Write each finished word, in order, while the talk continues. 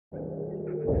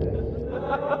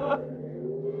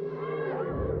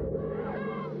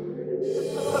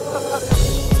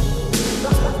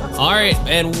Alright,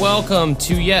 and welcome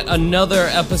to yet another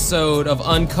episode of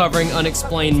Uncovering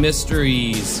Unexplained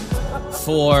Mysteries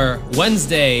for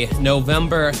Wednesday,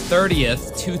 November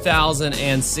 30th,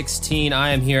 2016. I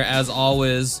am here, as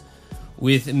always,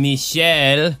 with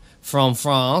Michel from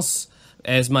France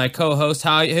as my co-host.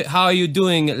 How are you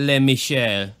doing, Le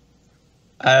Michel?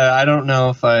 I don't know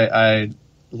if I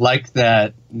like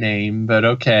that name, but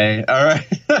okay. All right.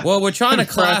 Well, we're trying to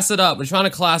class it up. We're trying to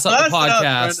class up the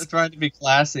podcast. Trying to be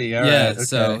classy. All yeah, right. Okay.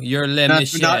 So you're Le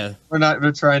Michel.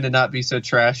 We're trying to not be so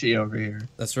trashy over here.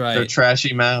 That's right. So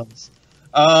trashy mouths.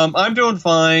 I'm doing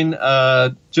fine.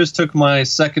 Just took my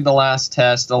second to last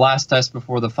test, the last test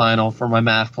before the final for my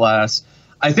math class.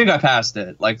 I think I passed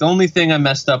it. Like, the only thing I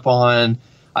messed up on,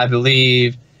 I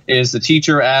believe, is the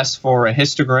teacher asked for a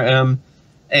histogram,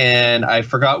 and I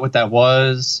forgot what that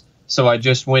was. So I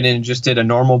just went in and just did a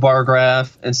normal bar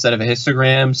graph instead of a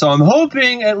histogram. So I'm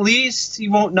hoping at least he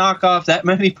won't knock off that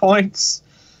many points.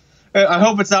 I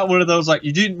hope it's not one of those, like,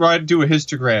 you didn't do a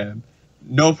histogram,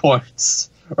 no points.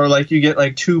 Or, like, you get,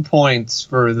 like, 2 points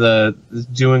for the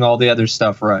doing all the other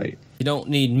stuff right. You don't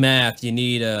need math. You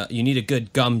need a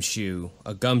good gumshoe,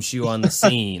 a gumshoe on the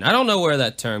scene. I don't know where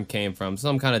that term came from.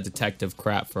 Some kind of detective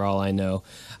crap, for all I know.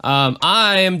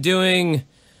 I am doing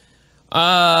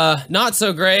not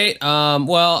so great.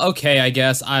 Well, okay, I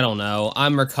guess. I don't know.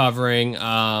 I'm recovering.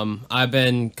 I've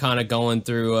been kind of going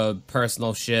through a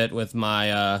personal shit with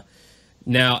my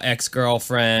now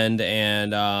ex-girlfriend,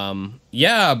 and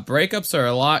yeah, breakups are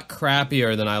a lot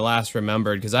crappier than I last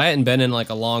remembered, because I hadn't been in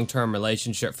like a long-term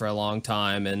relationship for a long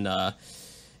time, and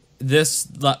this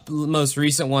most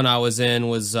recent one I was in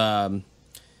was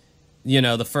you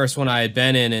know, the first one I had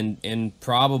been in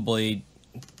probably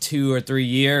 2 or 3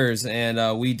 years,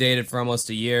 and we dated for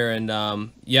almost a year, and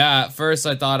yeah, at first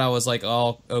I thought I was like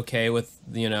all okay with,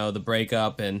 you know, the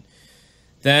breakup, and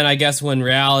then I guess when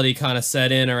reality kind of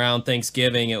set in around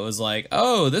Thanksgiving, it was like,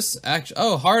 oh,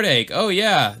 heartache. Oh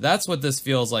yeah, that's what this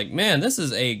feels like. Man, this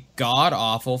is a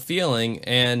god-awful feeling.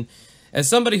 And as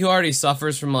somebody who already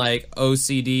suffers from like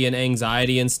OCD and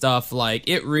anxiety and stuff, like,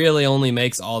 it really only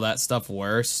makes all that stuff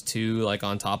worse too, like,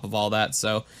 on top of all that.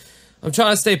 So I'm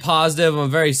trying to stay positive. I'm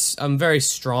a very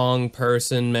strong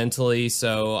person mentally,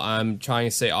 so I'm trying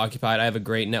to stay occupied. I have a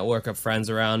great network of friends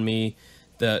around me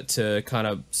to kind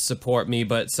of support me,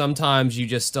 but sometimes you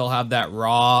just still have that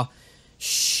raw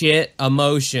shit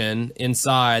emotion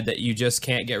inside that you just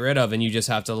can't get rid of, and you just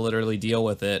have to literally deal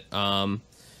with it.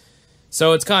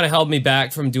 So it's kind of held me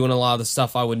back from doing a lot of the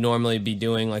stuff I would normally be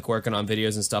doing, like working on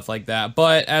videos and stuff like that.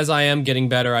 But as I am getting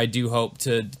better, I do hope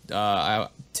to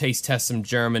taste test some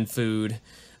German food.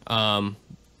 And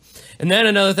then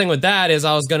another thing with that is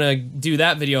I was gonna do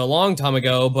that video a long time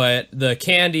ago, but the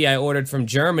candy I ordered from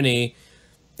Germany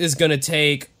is gonna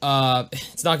take,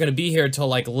 it's not gonna be here till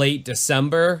like late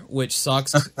December, which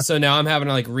sucks. So now I'm having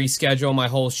to like reschedule my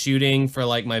whole shooting for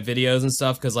like my videos and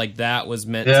stuff, because like that was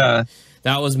meant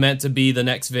to be the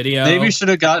next video. Maybe you should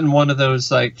have gotten one of those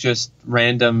like just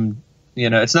random, you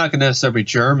know, it's not gonna necessarily be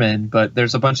German, but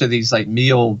there's a bunch of these like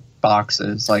meal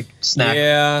boxes, like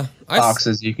snack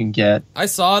boxes you can get. I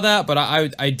saw that, but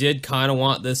I did kind of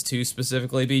want this to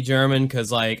specifically be German,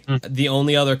 because like the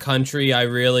only other country I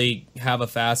really have a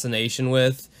fascination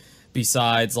with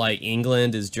besides like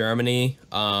England is Germany.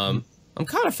 I'm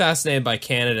kind of fascinated by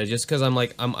Canada, just because I'm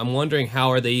like, I'm wondering how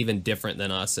are they even different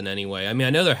than us in any way. I mean, I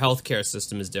know their healthcare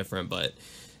system is different, but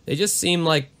they just seem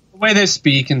like the way they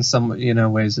speak in some, you know,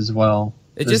 ways as well.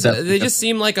 They just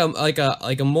seem like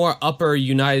a more upper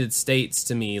United States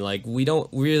to me. Like, we don't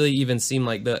really even seem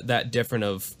like that different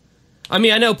of. I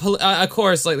mean, I know of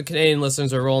course, like, the Canadian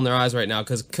listeners are rolling their eyes right now,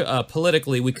 because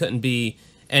politically we couldn't be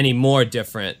any more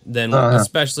different than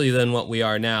especially than what we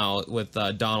are now with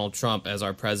Donald Trump as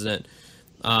our president.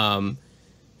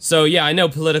 So yeah, I know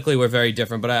politically we're very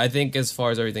different, but I think as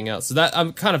far as everything else, so that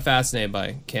I'm kind of fascinated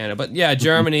by Canada. But yeah,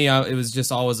 Germany, it was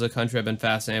just always a country I've been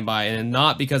fascinated by, and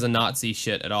not because of Nazi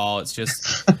shit at all. It's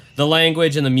just the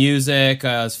language and the music,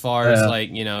 as far as like,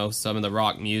 you know, some of the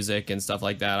rock music and stuff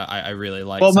like that. I really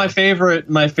like. Well, my favorite,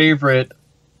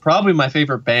 probably my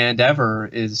favorite band ever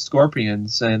is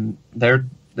Scorpions, and they're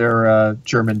a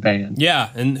German band. Yeah,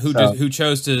 and who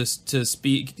chose to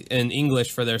speak in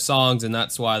English for their songs, and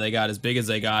that's why they got as big as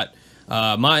they got.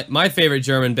 My favorite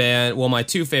German band, well, my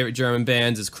two favorite German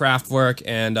bands is Kraftwerk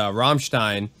and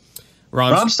Rammstein.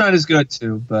 Rammstein is good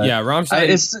too, but yeah,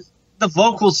 Rammstein. The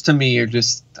vocals to me are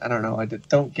just, I don't know. I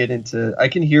don't get into. I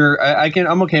can hear.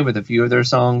 I'm okay with a few of their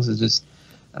songs. It's just,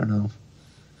 I don't know.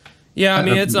 Yeah, I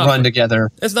mean, it's not run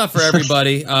together. It's not for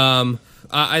everybody.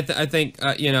 I think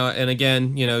you know, and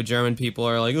again, you know, German people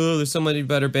are like, oh, there's so many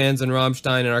better bands than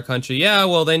Rammstein in our country. Yeah,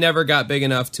 well, they never got big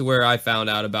enough to where I found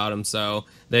out about them, so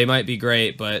they might be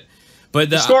great, but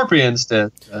the Scorpions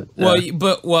did.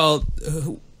 Well,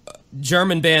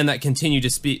 German band that continue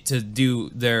to do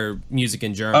their music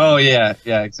in German. Oh yeah,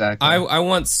 exactly. I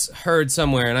once heard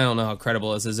somewhere, and I don't know how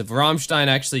credible this is, if Rammstein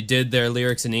actually did their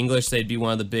lyrics in English, they'd be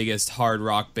one of the biggest hard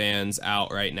rock bands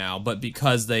out right now. But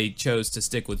because they chose to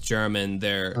stick with German,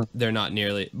 they're not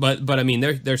nearly. But I mean,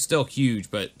 they're still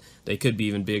huge, but they could be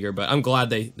even bigger. But I'm glad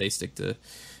they stick to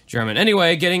German.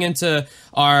 Anyway, getting into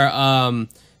our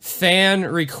fan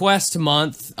request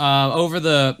month over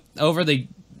the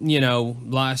you know,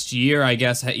 last year, I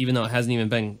guess, even though it hasn't even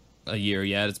been a year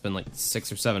yet, it's been like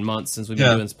 6 or 7 months since we've been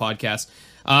doing this podcast.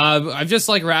 I've just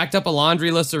like racked up a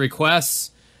laundry list of requests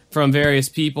from various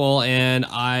people, and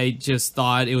I just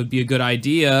thought it would be a good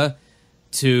idea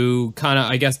to kind of,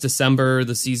 I guess, December,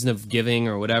 the season of giving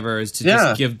or whatever, is to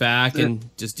just give back and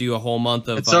just do a whole month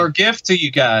of... It's our gift to you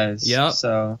guys. Yep.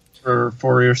 So,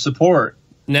 for your support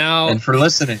now and for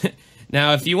listening.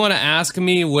 Now, if you want to ask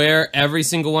me where every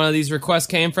single one of these requests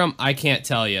came from, I can't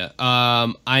tell you.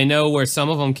 I know where some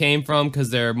of them came from because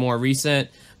they're more recent,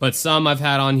 but some I've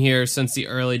had on here since the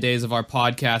early days of our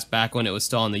podcast, back when it was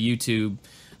still on the YouTube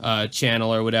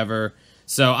channel or whatever.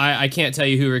 So I can't tell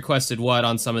you who requested what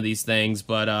on some of these things,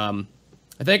 but I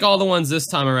think all the ones this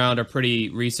time around are pretty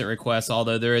recent requests,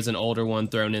 although there is an older one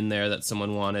thrown in there that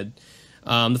someone wanted.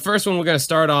 The first one we're going to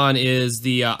start on is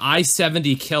the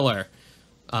I-70 killer.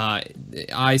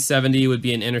 I-70 would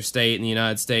be an interstate in the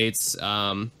United States.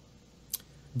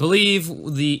 Believe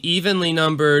the evenly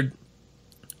numbered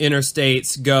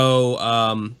interstates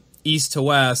go east to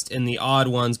west, and the odd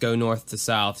ones go north to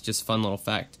south. Just fun little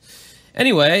fact.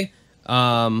 Anyway,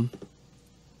 so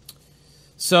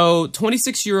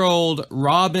 26-year-old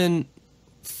Robin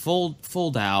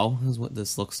Fuldow is what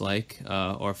this looks like,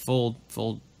 or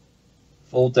Fuldauer.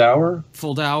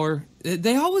 Fuldauer.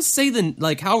 They always say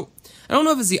how. I don't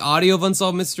know if it's the audio of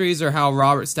Unsolved Mysteries or how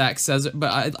Robert Stack says it,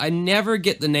 but I never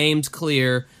get the names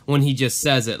clear when he just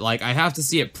says it. Like, I have to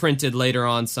see it printed later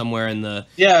on somewhere in the...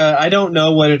 Yeah, I don't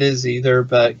know what it is either,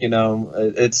 but, you know,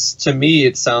 it's, to me,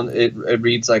 it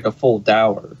reads like a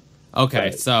Fuldower.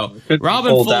 Okay, so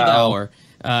Robin Fuldower,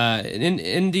 in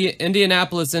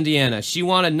Indianapolis, Indiana. She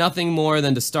wanted nothing more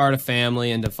than to start a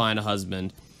family and to find a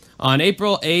husband. On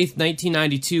April 8th,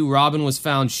 1992, Robin was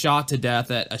found shot to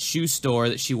death at a shoe store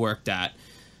that she worked at.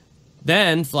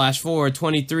 Then, flash forward,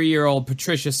 23-year-old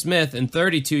Patricia Smith and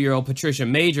 32-year-old Patricia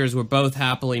Majors were both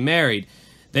happily married.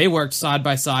 They worked side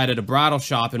by side at a bridal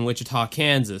shop in Wichita,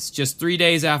 Kansas. Just 3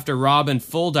 days after Robin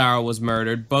Fuldower was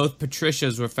murdered, both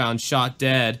Patricias were found shot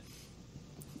dead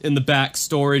in the back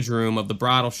storage room of the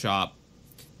bridal shop.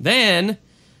 Then,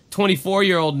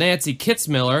 24-year-old Nancy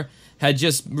Kitzmiller had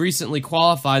just recently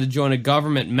qualified to join a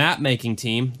government map-making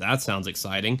team. That sounds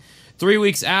exciting. 3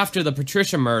 weeks after the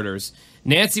Patricia murders,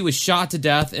 Nancy was shot to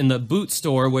death in the boot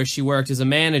store where she worked as a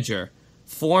manager.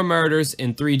 4 murders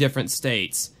in 3 different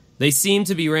states. They seemed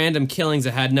to be random killings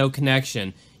that had no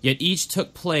connection, yet each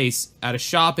took place at a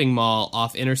shopping mall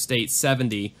off Interstate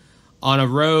 70 on a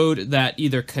road that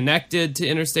either connected to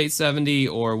Interstate 70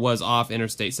 or was off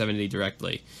Interstate 70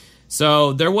 directly.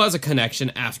 So there was a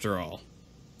connection after all.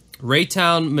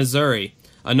 Raytown, Missouri,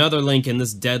 another link in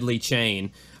this deadly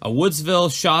chain. A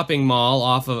Woodsville shopping mall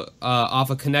off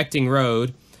a connecting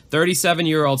road.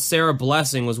 37-year-old Sarah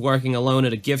Blessing was working alone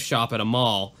at a gift shop at a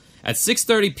mall. At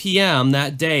 6:30 p.m.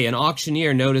 that day, an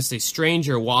auctioneer noticed a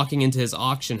stranger walking into his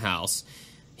auction house.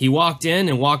 He walked in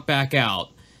and walked back out.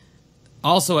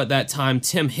 Also at that time,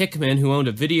 Tim Hickman, who owned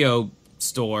a video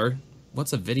store.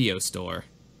 What's a video store?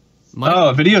 Mike? Oh,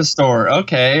 a video store.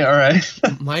 Okay, all right.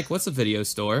 Mike, what's a video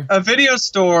store? A video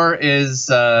store is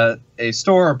a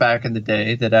store back in the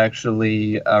day that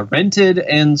actually rented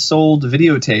and sold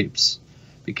videotapes.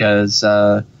 Because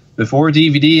before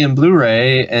DVD and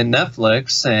Blu-ray and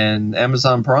Netflix and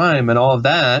Amazon Prime and all of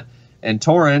that, and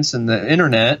torrents and the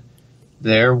internet,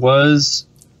 there was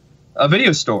a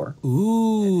video store.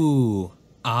 Ooh.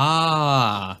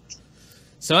 Ah.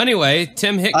 So anyway,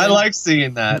 Tim Hickman... I like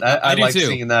seeing that. I do like too.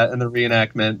 seeing that in the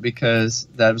reenactment because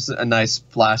that was a nice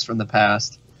blast from the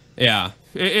past. Yeah.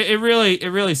 It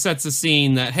really sets the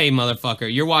scene that, hey,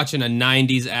 motherfucker, you're watching a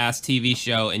 90s-ass TV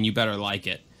show and you better like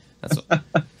it. That's what...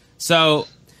 So,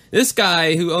 this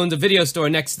guy who owned a video store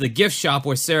next to the gift shop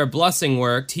where Sarah Blessing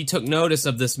worked, he took notice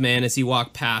of this man as he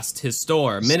walked past his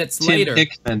store. Minutes later... Tim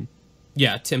Hickman.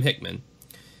 Yeah, Tim Hickman.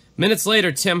 Minutes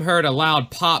later, Tim heard a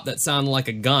loud pop that sounded like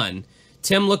a gun.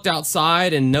 Tim looked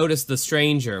outside and noticed the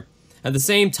stranger. At the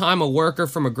same time, a worker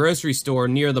from a grocery store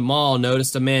near the mall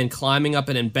noticed a man climbing up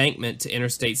an embankment to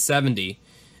Interstate 70.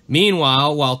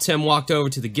 Meanwhile, while Tim walked over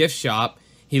to the gift shop,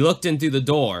 he looked in through the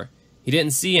door. He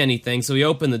didn't see anything, so he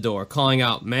opened the door, calling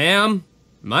out, "Ma'am?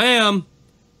 Ma'am?"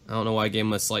 I don't know why I gave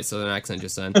him a slight southern accent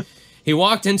just then. He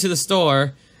walked into the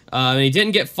store, and he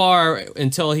didn't get far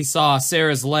until he saw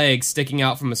Sarah's legs sticking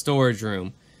out from a storage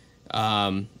room.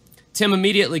 Tim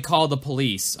immediately called the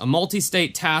police. A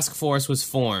multi-state task force was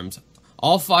formed.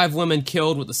 All 5 women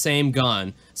killed with the same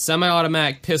gun,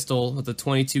 semi-automatic pistol with a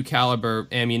 .22 caliber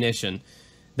ammunition.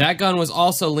 That gun was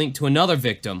also linked to another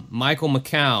victim, Michael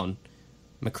McCown,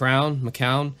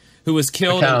 who was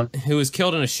killed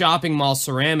in a shopping mall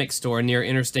ceramic store near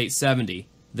Interstate 70.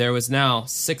 There was now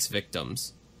 6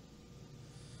 victims.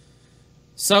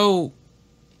 So,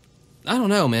 I don't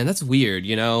know, man. That's weird,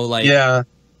 you know? Like, yeah.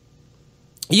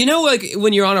 You know, like,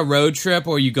 when you're on a road trip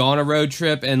or you go on a road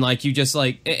trip and, like, you just,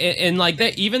 like... And, like,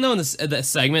 that, even though in the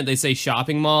segment they say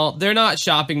shopping mall, they're not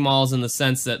shopping malls in the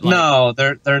sense that, like... No,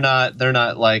 they're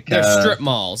not like... They're strip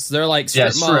malls. They're, like,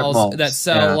 strip malls that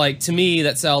sell, like, to me,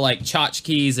 that sell, like,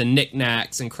 tchotchkes and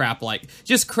knickknacks and crap, like...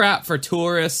 Just crap for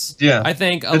tourists. Yeah. I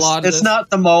think a lot of It's not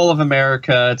the Mall of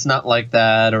America. It's not like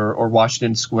that, or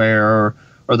Washington Square,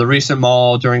 or the recent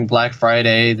mall during Black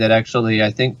Friday that actually,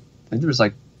 I think there was,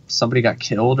 like, somebody got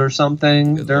killed or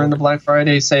something during the Black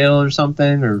Friday sale or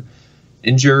something, or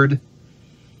injured.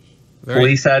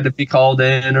 Police had to be called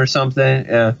in or something.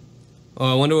 Yeah.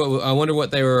 Oh, I wonder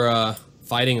what they were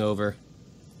fighting over.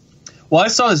 Well, I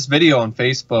saw this video on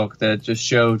Facebook that just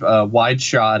showed a wide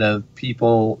shot of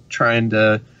people trying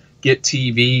to get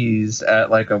TVs at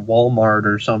like a Walmart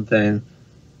or something,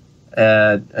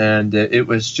 and it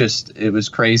was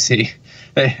crazy.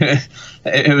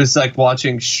 It was like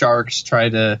watching sharks try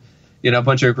to, a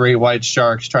bunch of great white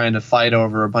sharks trying to fight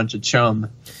over a bunch of chum.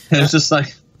 It was just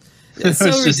like, it's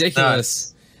so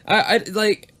ridiculous. I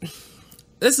like,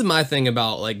 this is my thing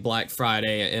about like Black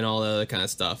Friday and all the other kind of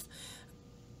stuff.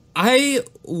 I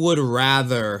would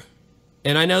rather,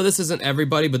 and I know this isn't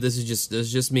everybody, but this is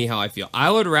just me how I feel.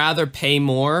 I would rather pay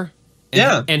more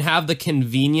and have the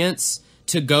convenience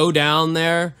to go down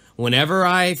there whenever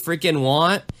I freaking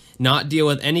want, not deal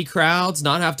with any crowds,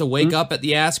 not have to wake up at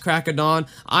the ass crack of dawn.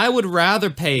 I would rather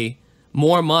pay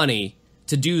more money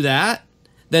to do that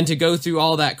than to go through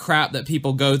all that crap that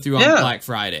people go through on Black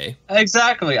Friday.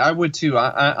 Exactly. I would too.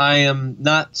 I am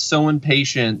not so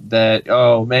impatient that,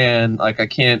 oh man, like I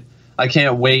can't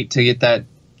wait to get that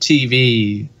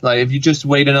TV. Like if you just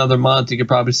wait another month, you could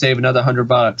probably save another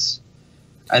 $100.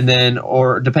 And then,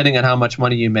 or depending on how much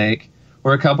money you make,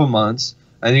 or a couple months,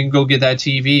 and you can go get that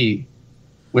TV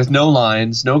with no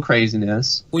lines, no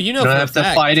craziness. Well, you know, you don't have to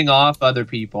fighting off other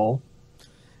people.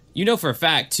 You know for a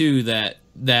fact too that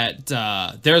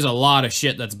there's a lot of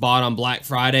shit that's bought on Black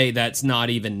Friday that's not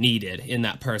even needed in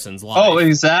that person's life. Oh,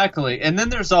 exactly. And then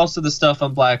there's also the stuff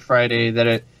on Black Friday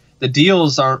that the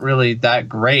deals aren't really that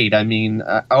great. I mean,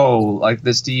 like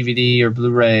this DVD or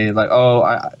Blu-ray, like,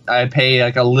 I pay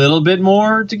like a little bit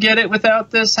more to get it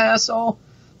without this hassle.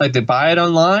 Like they buy it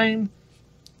online.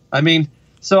 I mean,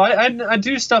 so I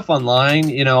do stuff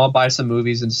online. I'll buy some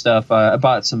movies and stuff. I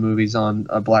bought some movies on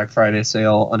a Black Friday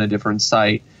sale on a different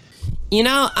site.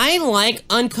 I like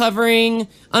uncovering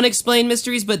unexplained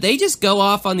mysteries, but they just go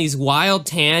off on these wild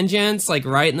tangents, like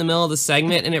right in the middle of the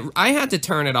segment, and I had to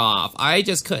turn it off. I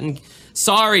just couldn't.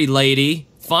 Sorry, lady.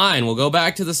 Fine, we'll go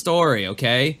back to the story,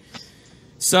 okay?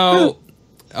 So,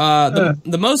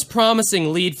 the most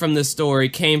promising lead from this story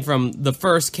came from the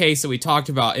first case that we talked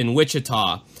about in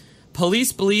Wichita.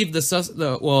 Police believe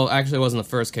well, actually, it wasn't the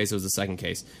first case, it was the second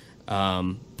case.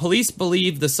 Police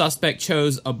believe the suspect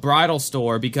chose a bridal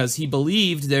store because he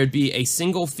believed there'd be a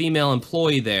single female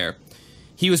employee there.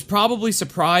 He was probably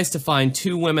surprised to find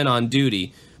 2 women on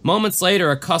duty. Moments later,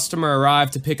 a customer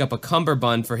arrived to pick up a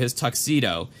cummerbund for his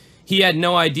tuxedo. He had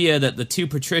no idea that the 2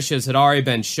 Patricias had already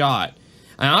been shot.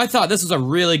 And I thought this was a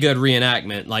really good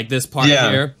reenactment, like this part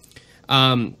here.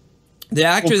 The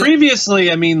actor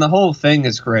previously, I mean, the whole thing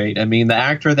is great. I mean, the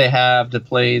actor they have to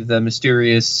play the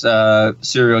mysterious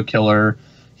serial killer,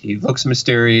 he looks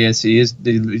mysterious. He's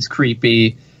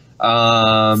creepy.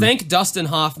 Think Dustin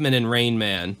Hoffman in Rain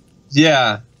Man.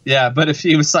 Yeah, but if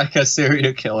he was like a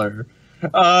serial killer.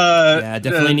 Yeah,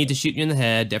 definitely need to shoot you in the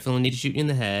head. Definitely need to shoot you in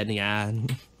the head. Yeah.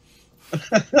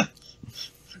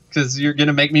 Because you're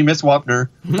gonna make me miss Wapner.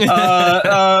 But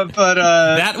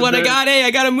that one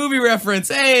I got a movie reference.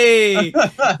 Hey,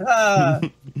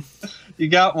 you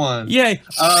got one. Yay.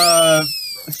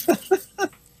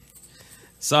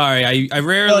 Sorry, I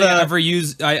rarely ever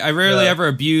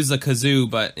abuse a kazoo,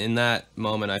 but in that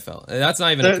moment I felt that's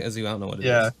not even a kazoo. I don't know what it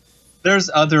is. there's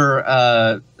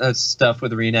other stuff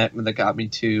with reenactment that got me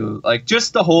too. Like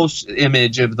just the whole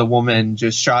image of the woman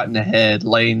just shot in the head,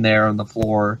 laying there on the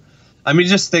floor. I mean,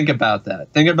 just think about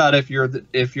that. Think about if you're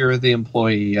the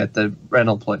employee at the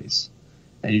rental place,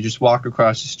 and you just walk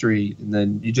across the street, and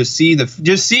then you just seeing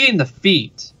the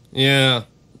feet. Yeah,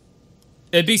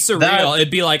 it'd be surreal.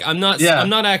 It'd be like I'm not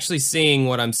actually seeing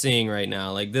what I'm seeing right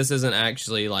now. Like this isn't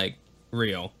actually like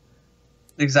real.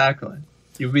 Exactly.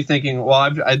 You'd be thinking,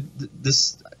 well, I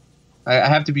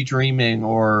have to be dreaming,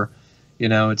 or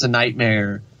it's a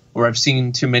nightmare. Or I've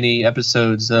seen too many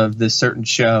episodes of this certain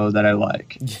show that I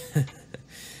like.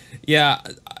 Yeah,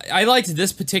 I liked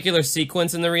this particular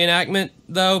sequence in the reenactment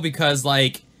though because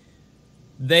like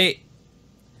they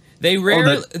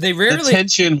rarely the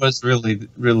tension was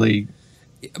really.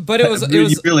 But it was you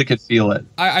really could feel it.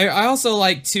 I also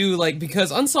like too like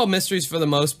because Unsolved Mysteries for the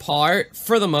most part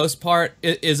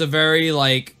is a very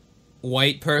like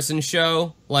white person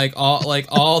show. Like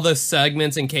all the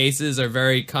segments and cases are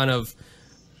very kind of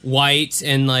white,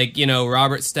 and like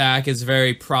Robert Stack is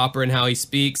very proper in how he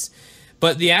speaks,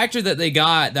 but the actor that they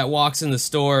got that walks in the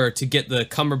store to get the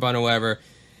cummerbund or whatever,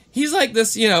 he's like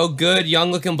this good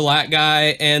young looking black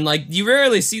guy, and like you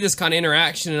rarely see this kind of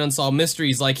interaction in Unsolved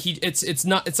Mysteries. Like it's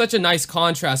such a nice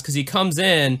contrast because he comes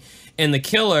in and the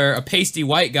killer, a pasty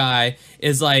white guy,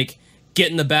 is like get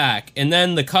in the back, and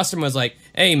then the customer's like,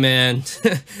 hey man,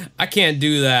 I can't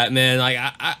do that, man. Like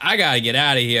I gotta get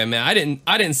out of here, man.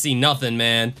 I didn't see nothing,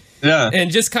 man. Yeah.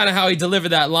 And just kind of how he delivered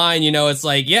that line, it's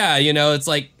like, yeah, it's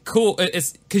like cool.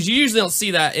 It's because you usually don't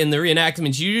see that in the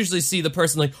reenactments. You usually see the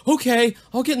person like, okay,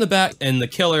 I'll get in the back, and the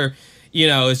killer,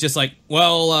 is just like,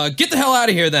 well, get the hell out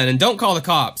of here then, and don't call the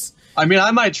cops. I mean,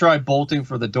 I might try bolting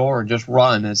for the door and just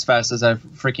run as fast as I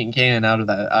freaking can out of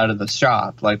the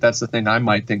shop. Like that's the thing I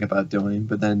might think about doing,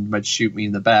 but then might shoot me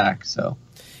in the back. So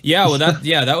yeah, well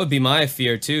that would be my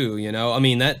fear too. I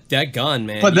mean that gun,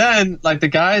 man. But then like the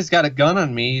guy's got a gun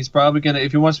on me. He's probably gonna,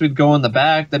 if he wants me to go in the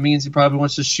back, that means he probably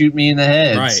wants to shoot me in the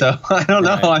head. Right. So I don't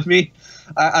know. Right. I mean,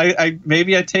 I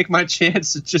maybe I take my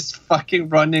chance of just fucking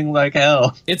running like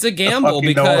hell. It's a gamble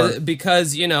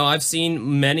because I've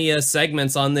seen many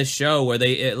segments on this show where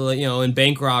they in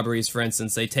bank robberies, for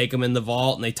instance, they take them in the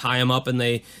vault and they tie them up and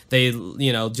they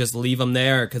just leave them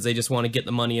there because they just want to get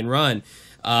the money and run.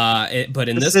 But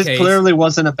in this case, clearly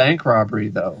wasn't a bank robbery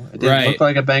though. It didn't look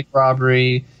like a bank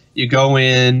robbery. You go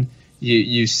in,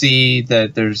 you see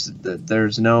that there's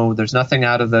nothing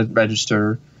out of the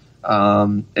register.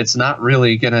 It's not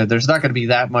really there's not gonna be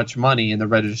that much money in the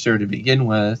register to begin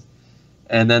with,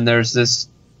 and then there's this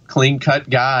clean cut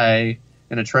guy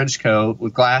in a trench coat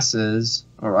with glasses,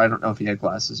 or I don't know if he had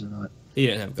glasses or not. He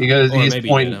didn't have glasses. Because he's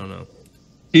pointing. I don't know.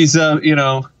 He's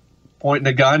pointing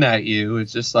a gun at you.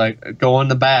 It's just like, go in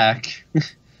the back.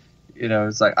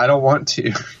 It's like, I don't want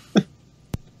to.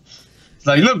 It's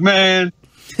like, look, man,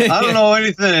 I don't know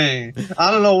anything.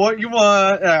 I don't know what you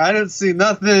want. I didn't see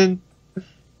nothing.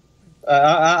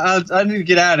 I need to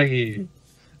get out of here.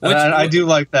 I do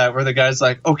like that, where the guy's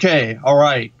like, okay, all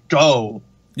right, go.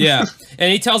 Yeah,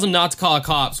 and he tells him not to call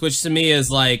cops, which to me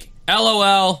is like,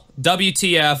 LOL,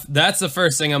 WTF, that's the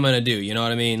first thing I'm going to do, you know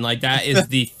what I mean? Like, that is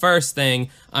the first thing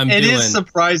I'm doing. It is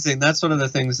surprising. That's one of the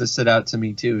things that stood out to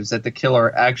me, too, is that the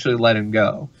killer actually let him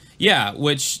go. Yeah,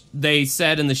 which they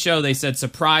said in the show, they said,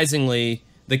 surprisingly,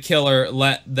 the killer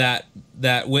let that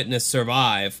witness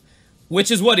survive, which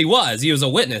is what he was. He was a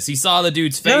witness. He saw the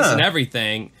dude's face and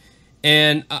everything.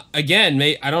 And, again,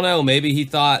 I don't know, maybe he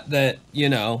thought that,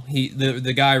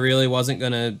 the guy really wasn't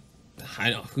going to,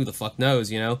 who the fuck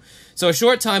knows, So a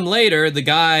short time later,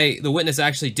 the witness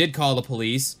actually did call the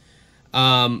police,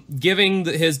 giving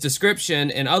his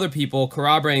description and other people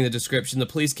corroborating the description. The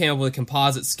police came up with a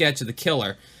composite sketch of the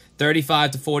killer.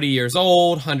 35 to 40 years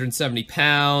old, 170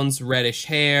 pounds, reddish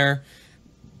hair,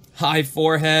 high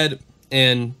forehead,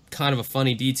 and kind of a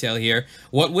funny detail here.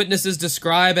 What witnesses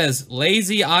describe as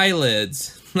lazy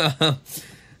eyelids.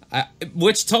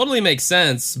 Which totally makes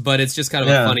sense, but it's just kind of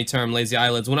a funny term, lazy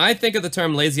eyelids. When I think of the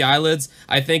term lazy eyelids,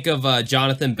 I think of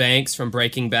Jonathan Banks from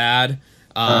Breaking Bad.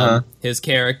 His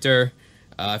character,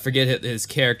 I forget his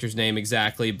character's name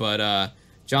exactly, but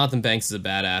Jonathan Banks is a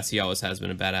badass. He always has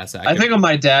been a badass actor. I think of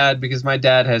my dad, because my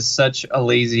dad has such a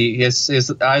lazy,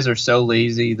 his eyes are so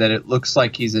lazy that it looks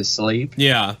like he's asleep.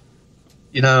 Yeah.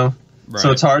 Right.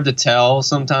 So it's hard to tell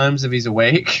sometimes if he's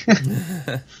awake.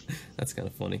 That's kind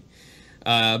of funny.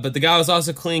 But the guy was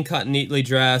also clean cut and neatly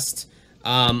dressed.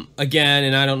 Again,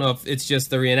 and I don't know if it's just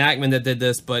the reenactment that did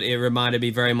this, but it reminded me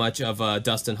very much of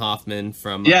Dustin Hoffman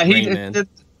from Rain Man.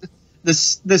 The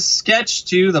sketch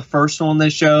too, the first one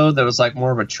they showed, that was like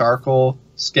more of a charcoal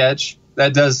sketch.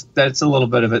 That's a little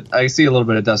bit of it. I see a little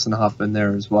bit of Dustin Hoffman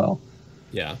there as well.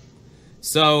 Yeah.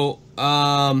 So,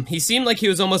 he seemed like he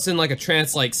was almost in like a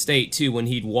trance-like state too when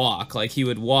he'd walk. Like he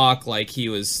would walk like he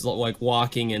was like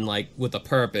walking in like with a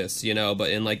purpose, you know,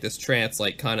 but in like this trance,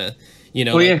 like kind of, you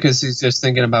know. Well, like, yeah, because he's just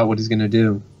thinking about what he's gonna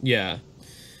do. Yeah.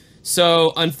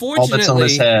 So, unfortunately, all that's on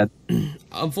his head.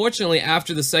 Unfortunately,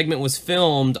 after the segment was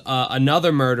filmed,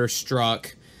 another murder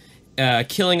struck,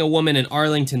 killing a woman in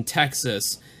Arlington,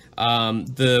 Texas.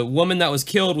 The woman that was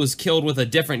killed with a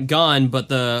different gun, but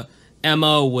the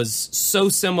MO was so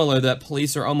similar that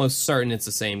police are almost certain it's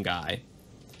the same guy.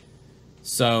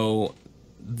 So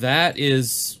that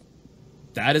is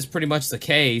pretty much the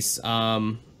case.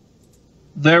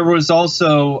 There was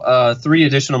also 3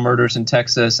 additional murders in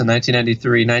Texas in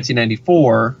 1993,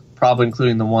 1994, probably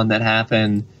including the one that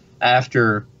happened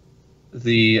after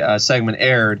the segment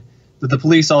aired, that the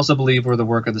police also believe were the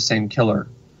work of the same killer,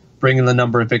 bringing the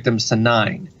number of victims to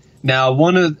 9. Now,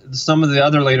 some of the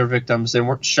other later victims, they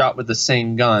weren't shot with the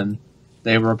same gun.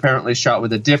 They were apparently shot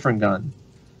with a different gun,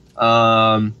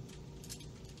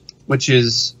 which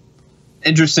is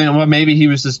interesting. Well, maybe he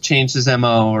was just changed his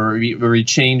MO, or he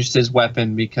changed his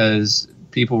weapon because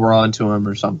people were onto him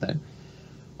or something.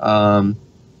 So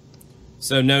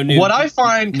no new. What I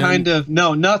find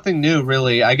nothing new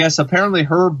really. I guess apparently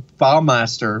Herb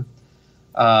Baumeister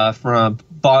from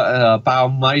Herb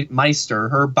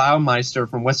Baumeister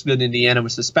from Westfield, Indiana,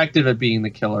 was suspected of being the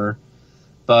killer,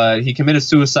 but he committed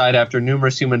suicide after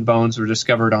numerous human bones were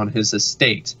discovered on his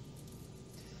estate.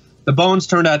 The bones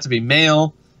turned out to be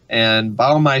male, and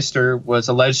Baumeister was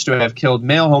alleged to have killed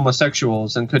male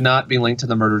homosexuals and could not be linked to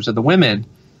the murders of the women.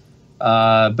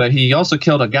 But he also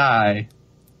killed a guy.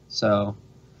 So,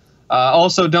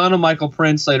 also Donald Michael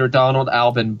Prince, later Donald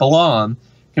Albin Blom,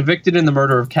 convicted in the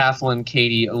murder of Kathleen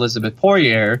Katie Elizabeth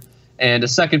Poirier, and a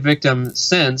second victim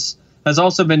since has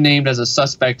also been named as a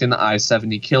suspect in the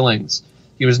I-70 killings.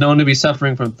 He was known to be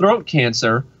suffering from throat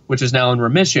cancer, which is now in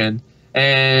remission,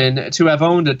 and to have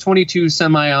owned a .22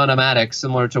 semi-automatic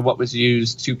similar to what was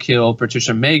used to kill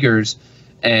Patricia Magers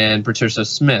and Patricia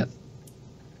Smith.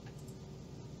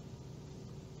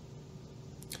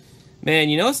 Man,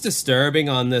 you know what's disturbing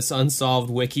on this Unsolved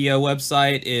Wikia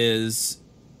website is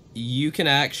you can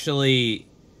actually,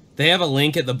 they have a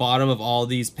link at the bottom of all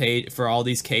these for all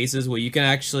these cases where you can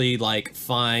actually like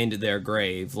find their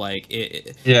grave. Like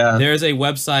there's a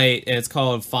website and it's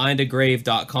called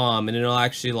findagrave.com, and it'll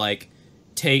actually like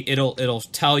it'll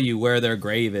tell you where their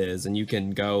grave is, and you can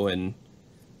go and,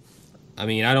 I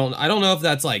mean, I don't know if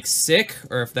that's like sick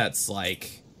or if that's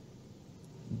like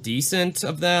decent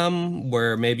of them,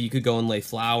 where maybe you could go and lay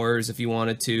flowers if you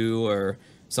wanted to or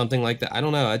something like that. I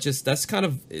don't know. That's kind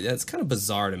of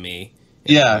bizarre to me.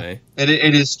 Yeah,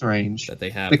 it is strange that they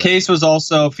have. The case was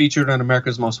also featured on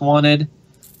America's Most Wanted,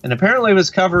 and apparently was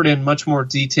covered in much more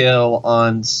detail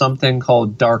on something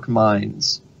called Dark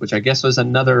Minds, which I guess was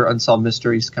another Unsolved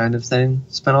Mysteries kind of thing,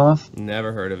 spinoff.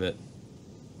 Never heard of it.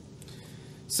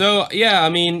 So yeah, I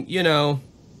mean, you know,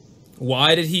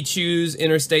 why did he choose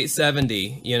Interstate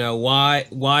 70? You know,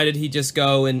 why did he just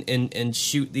go and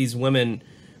shoot these women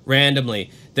randomly?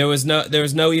 There was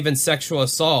no even sexual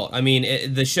assault. I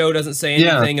mean, the show doesn't say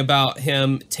anything about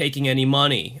him taking any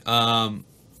money. You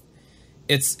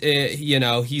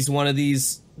know, he's one of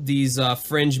these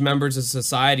fringe members of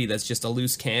society that's just a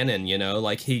loose cannon. You know,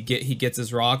 like he gets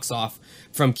his rocks off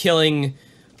from killing,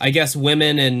 I guess,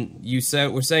 women, and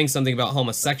we're saying something about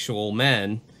homosexual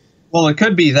men. Well, it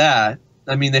could be that.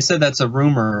 I mean, they said that's a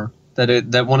rumor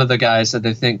that one of the guys that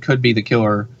they think could be the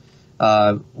killer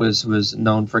was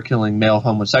known for killing male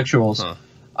homosexuals.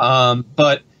 Huh.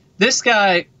 But this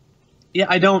guy, yeah,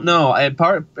 I don't know. It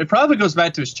probably goes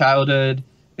back to his childhood.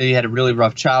 He had a really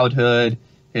rough childhood.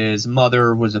 His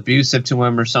mother was abusive to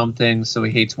him or something, so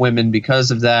he hates women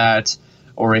because of that.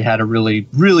 Or he had a really,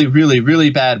 really, really, really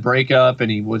bad breakup, and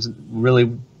he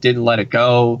didn't let it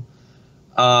go.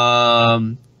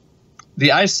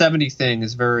 The I-70 thing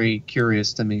is very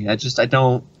curious to me.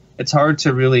 It's hard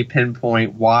to really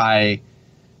pinpoint why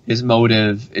his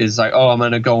motive is like, oh, I'm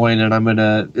going to go in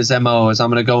and his MO is I'm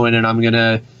going to go in and I'm going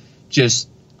to just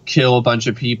kill a bunch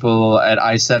of people at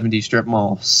I-70 strip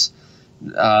malls.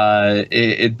 But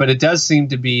it does seem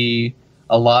to be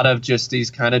a lot of just these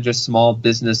kind of just small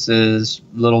businesses,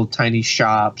 little tiny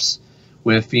shops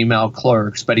with female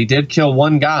clerks. But he did kill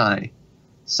one guy.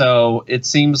 So it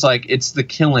seems like it's the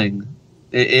killing.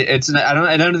 I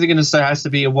don't think it has to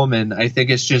be a woman. I think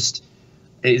it's just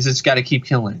got to keep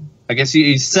killing. I guess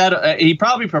he said he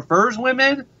probably prefers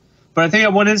women, but I think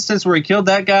at one instance where he killed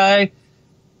that guy,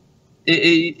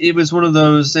 it was one of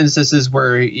those instances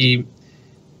where he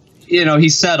he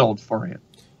settled for him.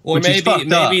 Or which is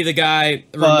fucked up, the guy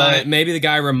but- maybe the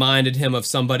guy reminded him of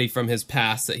somebody from his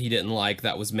past that he didn't like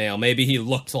that was male. Maybe he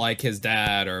looked like his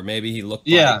dad, or maybe he looked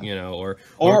like,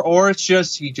 or it's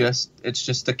just it's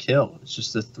just a kill. It's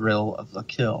just the thrill of the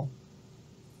kill.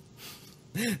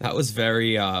 That was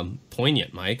very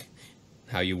poignant, Mike,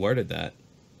 how you worded that.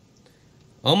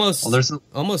 Almost there's a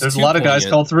too lot of guys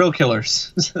poignant. called thrill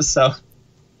killers. So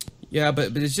yeah,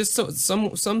 but it's just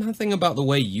something about the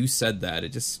way you said that. It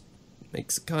just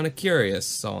makes it kind of curious.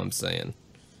 That's all I'm saying.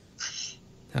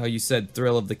 How you said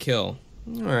thrill of the kill.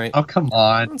 All right. Oh, come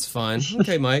on. That's fine.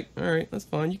 Okay, Mike. All right, that's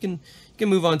fine. You can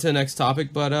move on to the next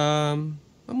topic, but I'm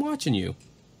watching you.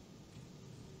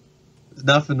 There's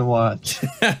nothing to watch.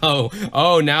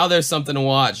 oh, now there's something to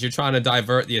watch. You're trying to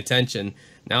divert the attention.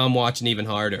 Now I'm watching even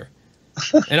harder.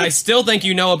 And I still think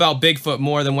you know about Bigfoot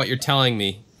more than what you're telling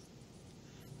me.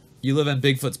 You live at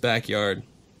Bigfoot's backyard.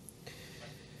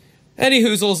 Any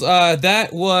hoozles,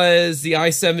 that was the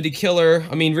I-70 killer.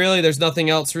 I mean, really, there's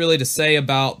nothing else really to say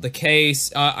about the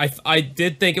case. I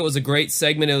did think it was a great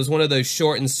segment. It was one of those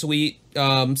short and sweet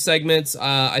segments.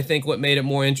 I think what made it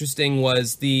more interesting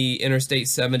was the Interstate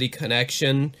 70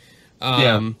 connection.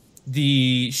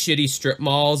 The shitty strip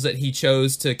malls that he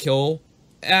chose to kill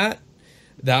at.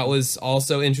 That was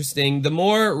also interesting. The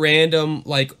more random,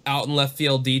 like, out in left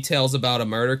field details about a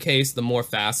murder case, the more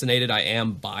fascinated I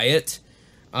am by it.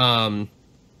 It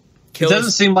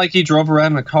doesn't seem like he drove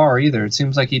around in a car either. It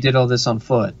seems like he did all this on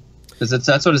foot. Because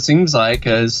that's what it seems like,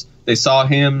 because they saw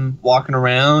him walking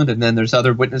around, and then there's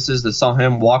other witnesses that saw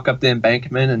him walk up the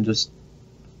embankment and just...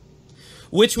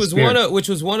 Which was one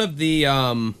of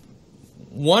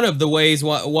the ways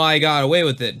why I got away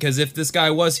with it. Because if this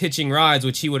guy was hitching rides,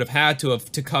 which he would have had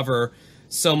to cover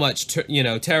so much,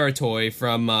 territory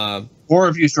from... or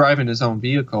if he was driving his own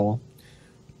vehicle.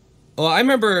 Well, I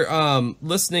remember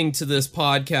listening to this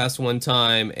podcast one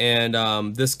time,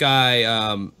 and this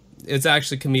guy, it's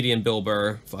actually comedian Bill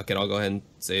Burr. Fuck it, I'll go ahead and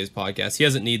say his podcast. He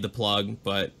doesn't need the plug,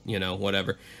 but,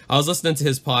 whatever. I was listening to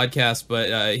his podcast,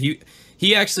 but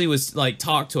he actually was, like,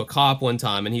 talked to a cop one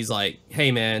time, and he's like,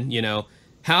 hey, man,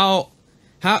 how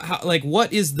like,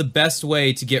 what is the best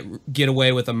way to get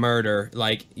away with a murder?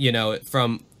 Like,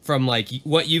 from like,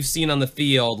 what you've seen on the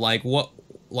field,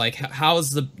 how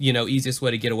is the, easiest way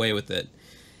to get away with it?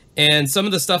 And some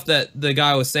of the stuff that the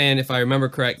guy was saying, if I remember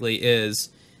correctly, is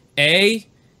A,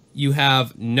 you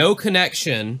have no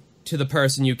connection to the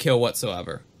person you kill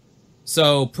whatsoever.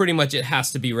 So pretty much it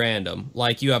has to be random.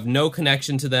 Like, you have no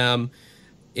connection to them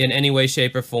in any way,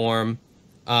 shape, or form.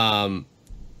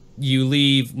 You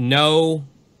leave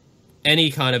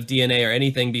any kind of DNA or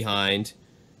anything behind,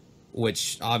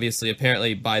 which obviously,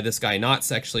 apparently, by this guy not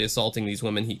sexually assaulting these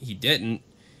women, he didn't.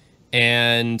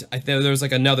 And I think there was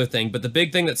like another thing, but the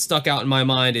big thing that stuck out in my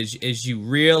mind is if you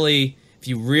really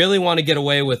want to get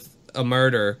away with a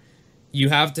murder, you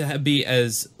have to be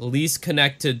as least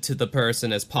connected to the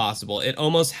person as possible. It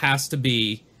almost has to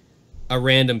be a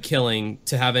random killing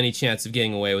to have any chance of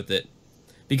getting away with it.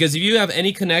 Because if you have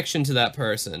any connection to that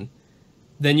person,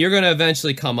 then you're going to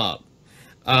eventually come up.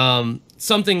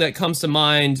 Something that comes to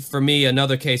mind for me,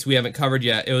 another case we haven't covered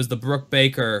yet, it was the Brooke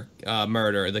Baker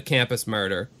murder, the campus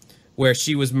murder, where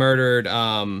she was murdered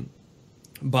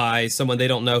by someone, they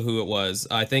don't know who it was.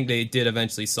 I think they did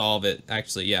eventually solve it.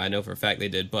 Actually, yeah, I know for a fact they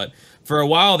did. But for a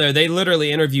while there, they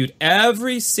literally interviewed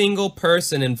every single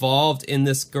person involved in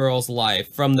this girl's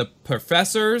life, from the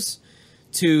professors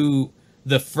to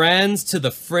the friends to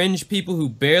the fringe people who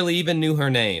barely even knew her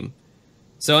name.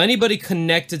 So anybody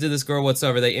connected to this girl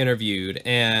whatsoever, they interviewed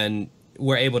and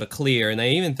were able to clear. And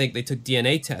they even think they took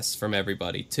DNA tests from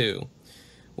everybody, too.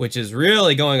 Which is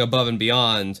really going above and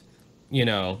beyond,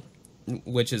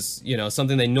 which is,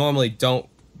 something they normally don't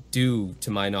do,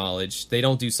 to my knowledge. They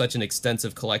don't do such an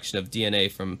extensive collection of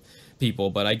DNA from people,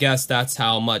 but I guess that's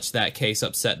how much that case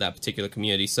upset that particular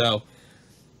community. So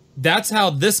that's how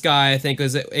this guy, I think,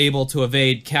 was able to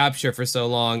evade capture for so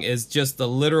long, is just the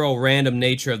literal random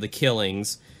nature of the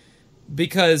killings.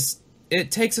 Because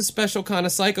it takes a special kind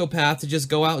of psychopath to just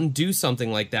go out and do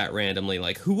something like that randomly.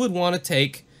 Like, who would want to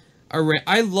take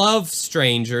I love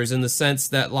strangers in the sense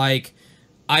that, like,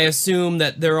 I assume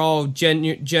that they're all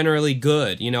generally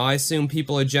good. I assume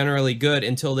people are generally good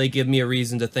until they give me a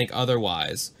reason to think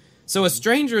otherwise. So a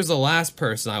stranger is the last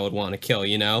person I would want to kill,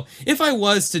 If I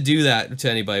was to do that to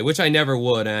anybody, which I never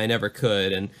would and I never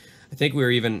could. And I think we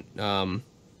were even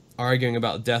arguing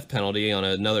about death penalty on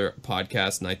another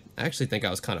podcast, and I actually think I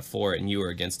was kind of for it and you were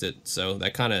against it. So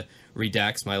that kind of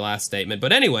redacts my last statement.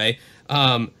 But anyway,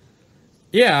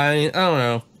 Yeah, I mean, I don't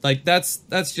know. Like that's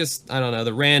just, I don't know.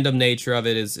 The random nature of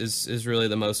it is really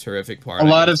the most horrific part, A I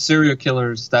lot of guess. serial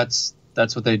killers, that's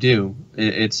what they do.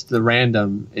 It's the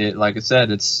random. Like I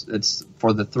said, it's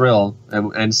for the thrill,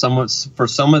 and for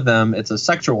some of them, it's a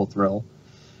sexual thrill,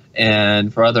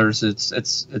 and for others, it's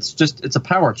a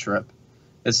power trip.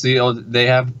 They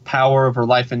have power over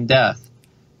life and death,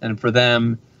 and for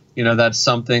them, that's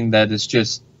something that is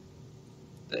just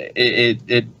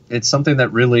it's something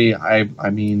that really I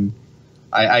mean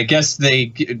I guess they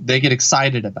get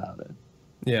excited about it,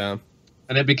 Yeah.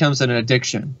 and it becomes an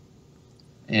addiction.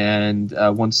 And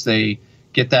once they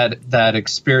get that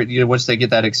experience, once they get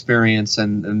that experience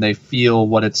and they feel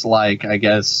what it's like, I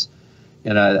guess,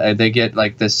 they get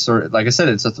like this sort of, like I said,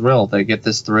 it's a thrill. They get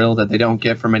this thrill that they don't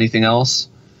get from anything else,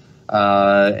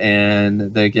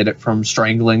 and they get it from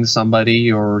strangling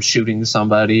somebody or shooting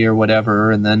somebody or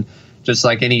whatever. And then, just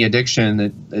like any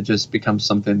addiction, it just becomes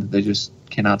something that they just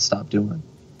cannot stop doing.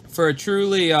 For a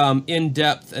truly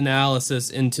in-depth analysis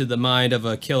into the mind of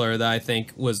a killer that I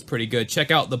think was pretty good,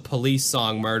 check out the Police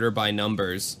song "Murder by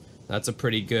Numbers." That's a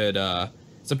pretty good,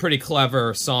 it's a pretty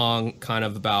clever song, kind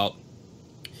of about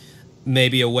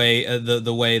maybe a way,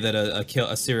 the way that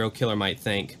a serial killer might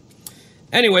think.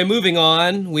 Anyway, moving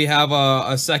on, we have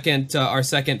our second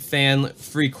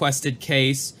fan-requested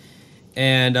case,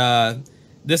 and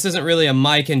this isn't really a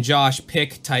Mike and Josh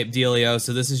pick type dealio,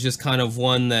 so this is just kind of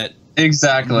one that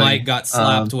Exactly. Mike got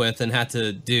slapped with and had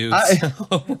to do.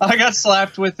 I got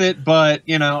slapped with it, but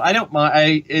I don't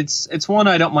mind. It's one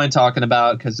I don't mind talking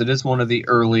about because it is one of the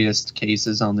earliest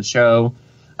cases on the show.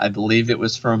 I believe it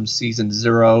was from season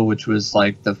 0, which was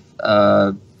like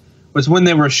was when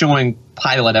they were showing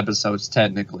pilot episodes,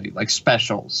 technically, like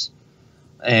specials,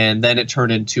 and then it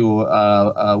turned into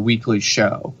a weekly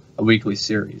show, a weekly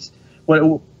series.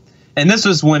 And this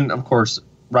was when, of course,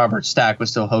 Robert Stack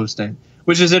was still hosting.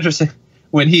 Which is interesting.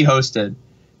 When he hosted,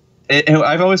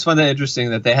 I've always found that interesting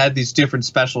that they had these different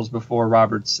specials before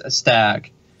Robert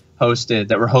Stack hosted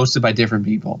that were hosted by different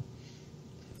people.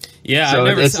 Yeah, so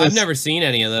I've never seen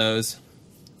any of those.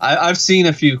 I've seen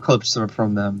a few clips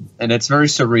from them, and it's very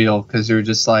surreal because you're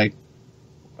just like,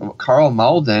 Carl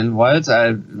Malden, what?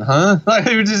 Huh?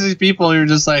 Like, you're just these people. You're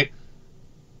just like,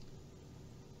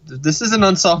 this is an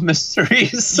unsolved mystery.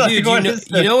 Dude,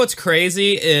 you know what's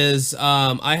crazy is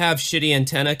I have shitty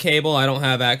antenna cable. I don't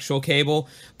have actual cable,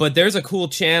 but there's a cool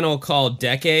channel called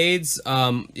Decades.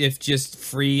 If just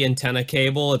free antenna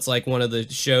cable, it's like one of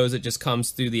the shows that just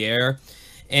comes through the air,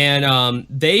 and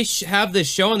they have this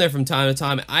show on there from time to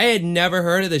time. I had never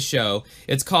heard of this show.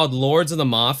 It's called Lords of the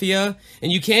Mafia, and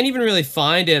you can't even really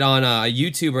find it on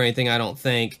YouTube or anything, I don't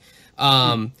think.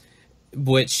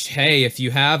 Which, hey, if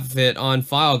you have it on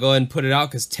file, go ahead and put it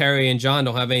out, because Terry and John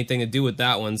don't have anything to do with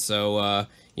that one, so,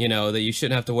 that you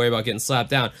shouldn't have to worry about getting slapped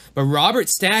down. But Robert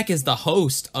Stack is the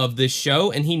host of this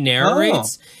show, and he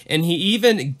narrates, and he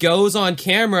even goes on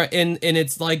camera, and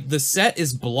it's like the set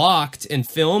is blocked and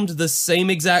filmed the same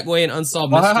exact way an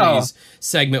Unsolved Mysteries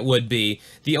segment would be.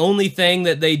 The only thing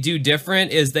that they do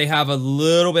different is they have a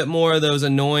little bit more of those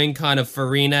annoying kind of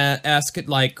Farina-esque,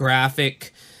 like,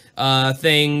 graphic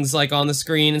things like on the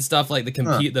screen and stuff, like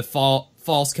the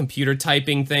false computer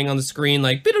typing thing on the screen,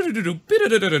 like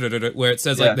where it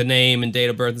says like the name and date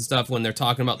of birth and stuff when they're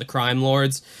talking about the crime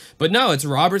lords. But no, it's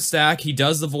Robert Stack. He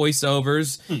does the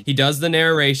voiceovers, he does the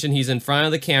narration, he's in front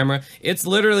of the camera. It's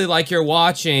literally like you're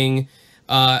watching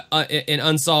an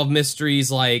Unsolved Mysteries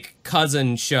like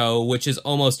cousin show, which is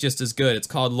almost just as good. It's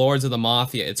called Lords of the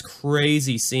Mafia. It's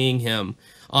crazy seeing him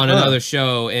on another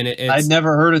show, and I'd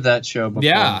never heard of that show before.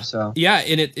 Yeah, so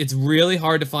and it's really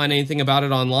hard to find anything about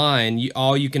it online.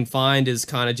 All you can find is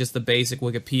kind of just the basic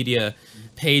Wikipedia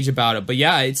page about it. But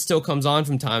yeah, it still comes on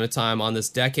from time to time on this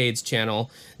Decades channel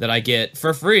that I get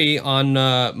for free on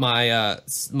my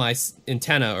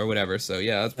antenna or whatever. So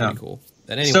yeah, that's pretty cool.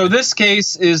 But anyway. So this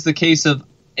case is the case of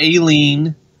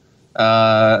Aileen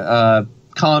Conway,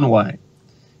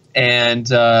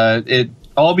 and it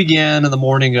all began in the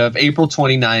morning of April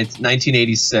 29th,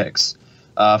 1986.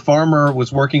 A farmer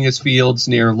was working his fields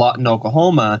near Lawton,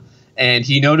 Oklahoma, and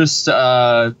he noticed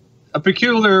a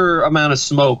peculiar amount of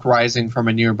smoke rising from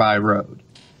a nearby road.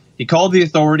 He called the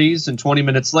authorities, and 20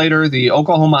 minutes later, the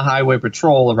Oklahoma Highway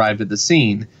Patrol arrived at the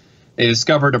scene. They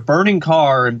discovered a burning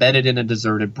car embedded in a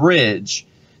deserted bridge,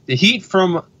 the heat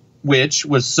from which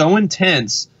was so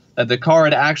intense that the car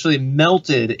had actually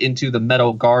melted into the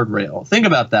metal guardrail. Think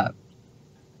about that.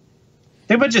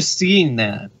 Think about just seeing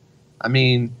that. I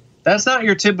mean, that's not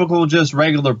your typical just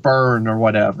regular burn or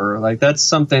whatever. Like, that's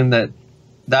something that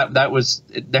was,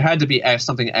 there had to be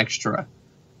something extra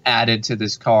added to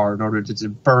this car in order to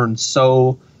burn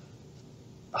so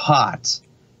hot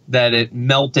that it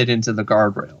melted into the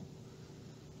guardrail.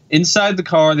 Inside the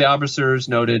car, the officers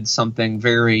noted something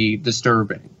very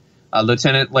disturbing.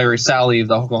 Lieutenant Larry Sally of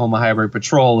the Oklahoma Highway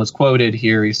Patrol is quoted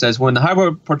here. He says, when the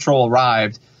Highway Patrol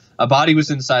arrived, a body was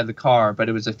inside the car, but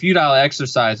it was a futile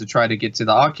exercise to try to get to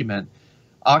the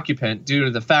occupant due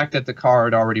to the fact that the car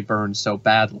had already burned so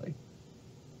badly.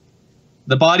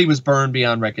 The body was burned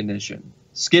beyond recognition.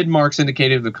 Skid marks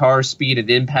indicated the car's speed at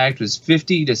impact was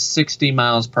 50 to 60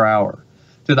 miles per hour.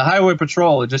 To the Highway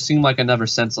Patrol, it just seemed like another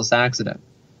senseless accident.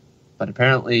 But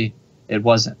apparently, it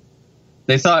wasn't.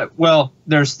 They thought, well,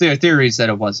 there's theories that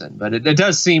it wasn't, but it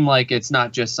does seem like it's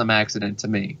not just some accident to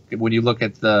me when you look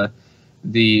at the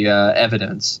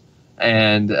evidence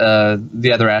and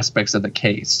the other aspects of the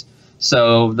case.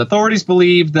 So the authorities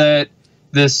believe that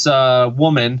this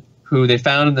woman who they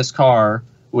found in this car,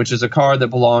 which is a car that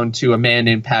belonged to a man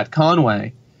named Pat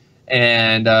Conway,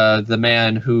 and the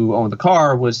man who owned the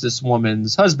car was this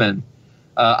woman's husband,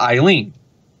 Aileen.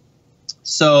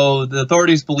 So the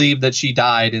authorities believe that she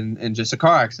died in just a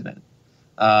car accident.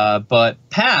 But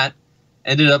Pat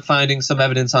ended up finding some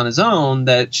evidence on his own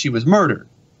that she was murdered.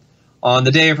 On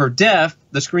the day of her death,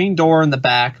 the screen door in the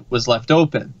back was left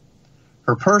open.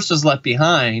 Her purse was left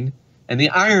behind, and the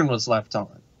iron was left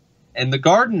on. And the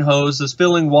garden hose was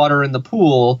filling water in the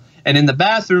pool, and in the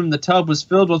bathroom, the tub was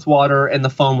filled with water, and the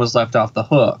phone was left off the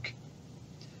hook.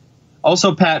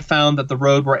 Also, Pat found that the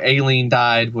road where Aileen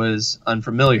died was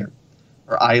unfamiliar.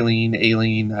 Or Aileen,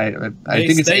 I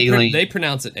think it's Aileen. They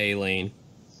pronounce it Aileen.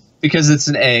 Because it's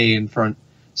an A in front.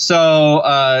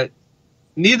 So,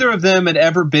 neither of them had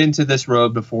ever been to this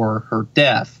road before her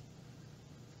death.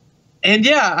 And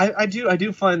yeah, I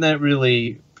do find that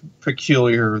really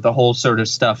peculiar, the whole sort of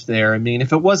stuff there. I mean,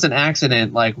 if it was an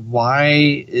accident, like,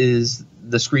 why is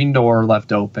the screen door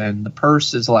left open, the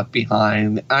purse is left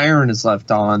behind, the iron is left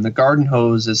on, the garden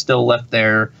hose is still left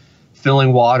there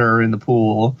filling water in the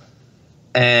pool,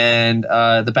 and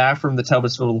the bathroom, the tub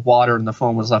was filled with water, and the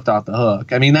phone was left off the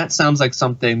hook? I mean, that sounds like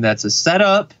something that's a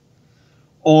setup,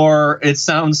 or it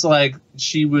sounds like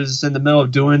she was in the middle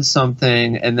of doing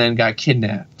something and then got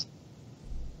kidnapped.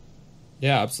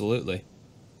 Yeah, absolutely.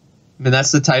 I mean,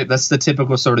 that's the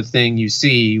typical sort of thing you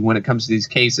see when it comes to these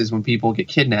cases when people get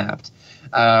kidnapped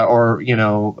or,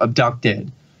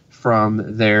 abducted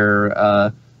from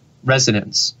their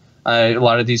residence. A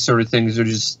lot of these sort of things are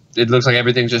just, it looks like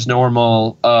everything's just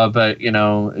normal, but,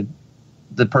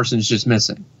 the person's just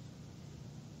missing.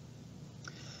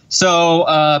 So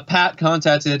Pat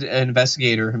contacted an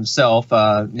investigator himself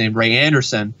named Ray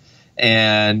Anderson,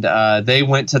 and they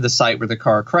went to the site where the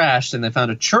car crashed, and they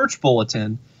found a church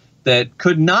bulletin that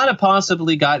could not have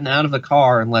possibly gotten out of the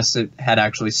car unless it had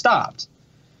actually stopped.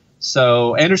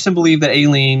 So Anderson believed that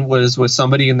Aileen was with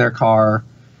somebody in their car,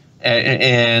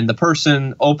 and the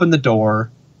person opened the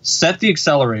door, set the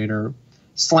accelerator,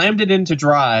 slammed it into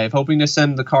drive, hoping to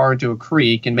send the car into a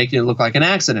creek and making it look like an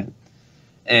accident.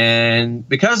 And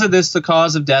because of this, the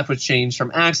cause of death was changed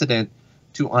from accident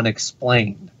to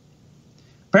unexplained.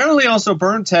 Apparently also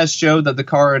burn tests showed that the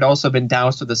car had also been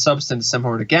doused with a substance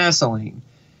similar to gasoline.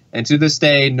 And to this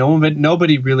day,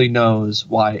 nobody really knows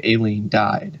why Aileen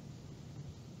died.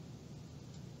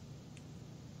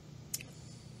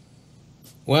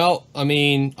 Well, I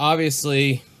mean,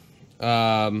 obviously,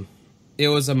 it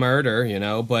was a murder,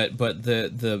 but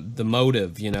the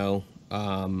motive,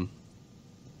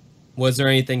 was there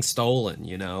anything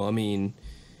stolen? I mean,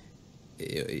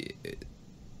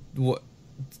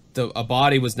 a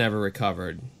body was never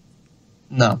recovered.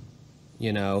 No.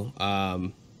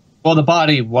 Well, the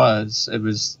body was. It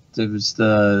was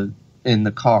in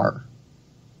the car.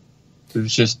 It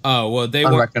was just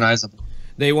unrecognizable.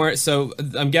 They weren't. So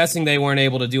I'm guessing they weren't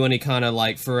able to do any kind of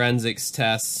like forensics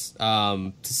tests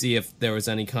to see if there was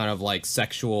any kind of like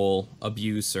sexual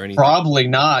abuse or anything. Probably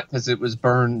not, because it was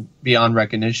burned beyond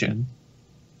recognition.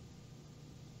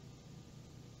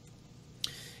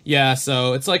 Yeah,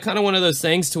 so it's like kind of one of those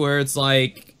things to where it's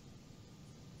like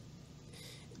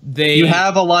you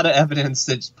have a lot of evidence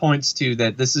that points to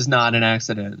that this is not an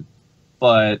accident,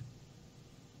 but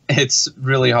it's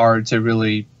really hard to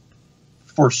really,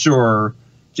 for sure,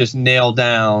 just nail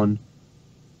down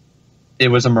it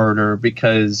was a murder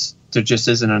because there just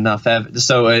isn't enough evidence.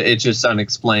 So it's just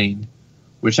unexplained,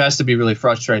 which has to be really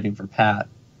frustrating for Pat,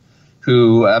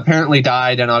 who apparently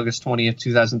died on August 20th,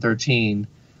 2013,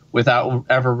 without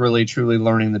ever really truly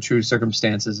learning the true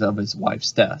circumstances of his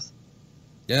wife's death.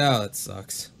 Yeah, that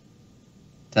sucks.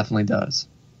 Definitely does.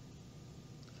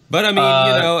 But I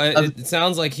mean, it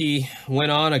sounds like he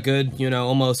went on a good,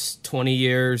 almost 20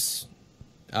 years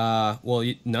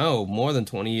Well, no, more than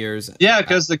 20 years. Yeah,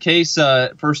 because the case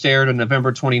first aired on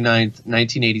November 29th,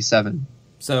 1987.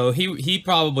 So he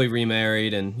probably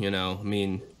remarried, and I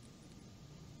mean,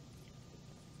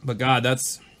 but God,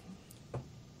 that's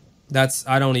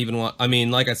I don't even want. I mean,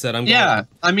 like I said, I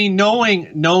mean,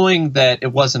 knowing that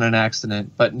it wasn't an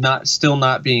accident, but still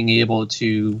not being able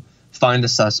to find a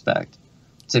suspect,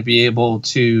 to be able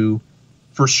to,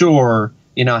 for sure,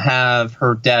 have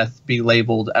her death be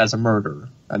labeled as a murder.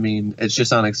 I mean, it's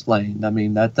just unexplained. I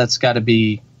mean, that's got to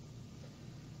be.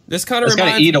 This kind of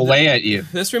eat away at you.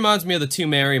 This reminds me of the two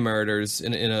Mary murders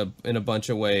in a bunch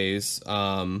of ways.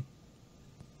 Car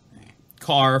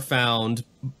found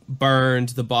burned.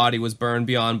 The body was burned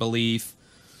beyond belief.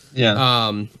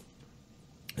 Yeah.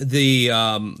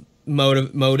 The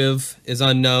motive is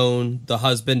unknown. The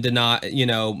husband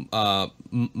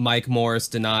Mike Morris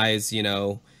denies,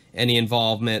 any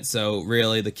involvement. So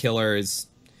really, the killer is,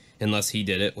 unless he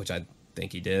did it, which I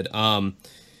think he did.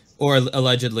 Or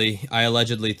allegedly, I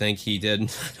allegedly think he did.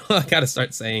 I gotta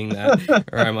start saying that,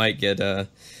 or I might get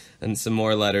and some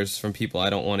more letters from people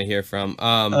I don't want to hear from.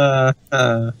 Although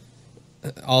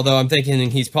I'm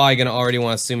thinking he's probably gonna already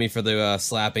want to sue me for the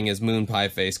slapping his moon pie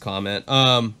face comment.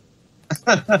 But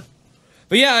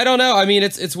yeah, I don't know. I mean,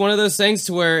 it's one of those things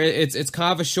to where it's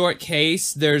kind of a short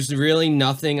case. There's really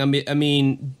nothing. I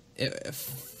mean,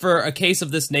 for a case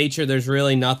of this nature, there's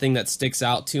really nothing that sticks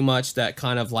out too much that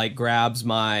kind of like grabs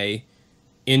my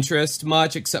interest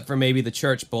much, except for maybe the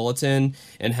church bulletin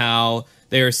and how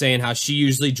they were saying how she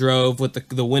usually drove with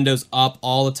the windows up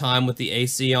all the time with the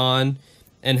AC on,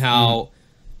 and how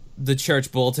the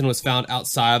church bulletin was found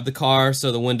outside of the car, so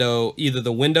either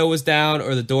the window was down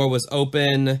or the door was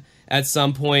open at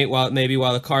some point while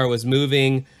the car was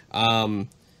moving.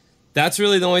 That's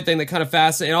really the only thing that kind of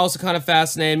fascinated. It also kind of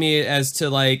fascinated me as to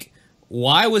like,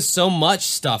 why was so much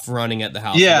stuff running at the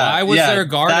house? Yeah, why was there a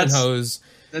garden hose?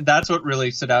 That's what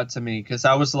really stood out to me, because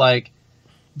I was like,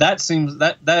 that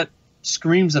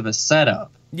screams of a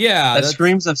setup. Yeah, that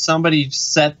screams of somebody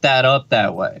set that up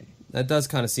that way. That does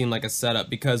kind of seem like a setup,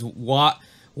 because why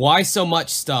so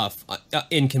much stuff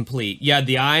incomplete? You had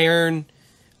the iron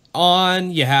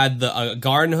on, you had the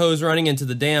garden hose running into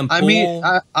the damn pool.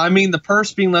 I mean, the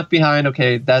purse being left behind,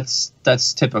 okay, that's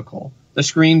typical. The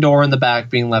screen door in the back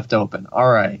being left open,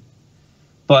 all right.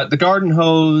 But the garden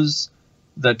hose,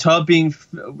 the tub being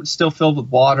still filled with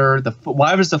water,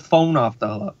 why was the phone off the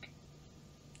hook?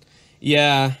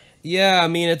 Yeah, I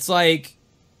mean, it's like,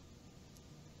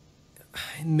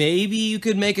 maybe you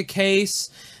could make a case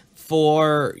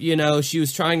for, she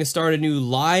was trying to start a new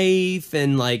life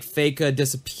and like fake a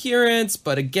disappearance,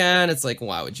 but again, it's like,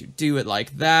 why would you do it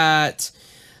like that?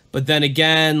 But then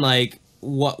again, like,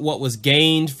 what was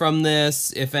gained from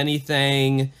this, if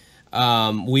anything?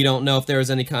 We don't know if there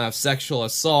was any kind of sexual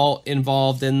assault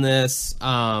involved in this.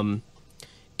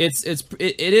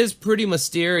 It is pretty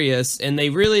mysterious, and they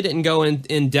really didn't go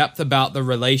in depth about the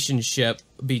relationship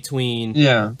between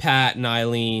Pat and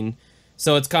Aileen.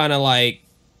 So it's kind of like,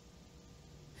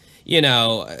 you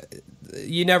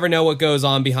never know what goes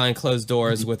on behind closed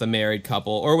doors with a married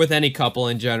couple, or with any couple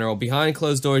in general. Behind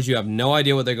closed doors, you have no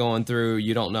idea what they're going through.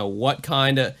 You don't know what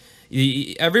kind of...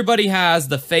 Everybody has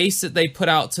the face that they put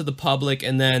out to the public,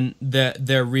 and then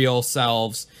their real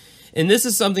selves. And this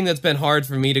is something that's been hard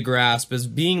for me to grasp, as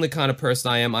being the kind of person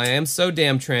I am. I am so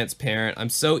damn transparent. I'm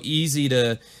so easy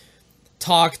to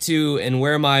talk to and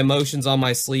wear my emotions on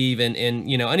my sleeve. And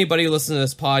anybody who listens to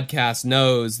this podcast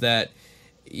knows that,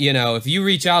 if you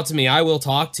reach out to me, I will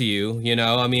talk to you.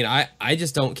 I mean, I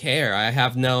just don't care. I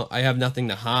have nothing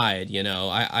to hide.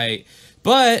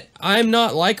 But I'm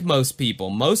not like most people.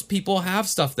 Most people have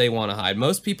stuff they want to hide.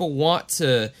 Most people want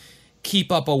to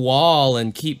keep up a wall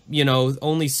and keep,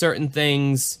 only certain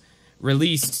things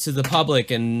released to the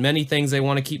public, and many things they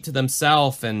want to keep to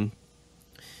themselves. And,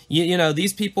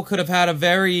 these people could have had a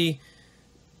very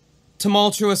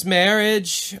tumultuous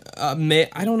marriage. I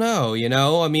don't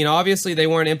know, I mean, obviously they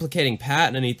weren't implicating Pat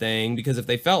in anything, because if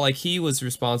they felt like he was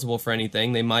responsible for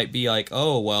anything, they might be like,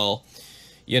 oh, well,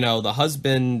 the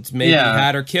husband maybe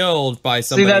had her killed by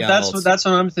somebody else. That's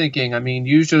what I'm thinking. I mean,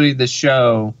 usually the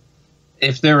show,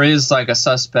 if there is like a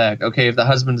suspect, okay, if the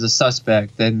husband's a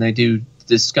suspect, then they do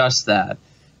discuss that.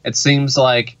 It seems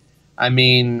like, I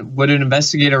mean, would an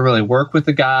investigator really work with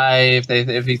the guy if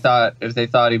they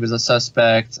thought he was a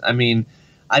suspect? I mean,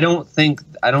 I don't think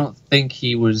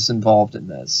he was involved in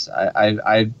this.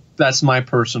 I that's my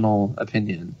personal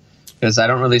opinion, because I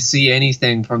don't really see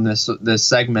anything from this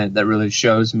segment that really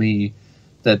shows me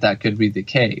that could be the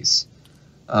case.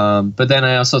 But then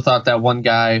I also thought that one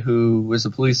guy who was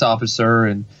a police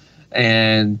officer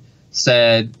and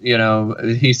said,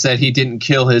 he said he didn't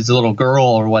kill his little girl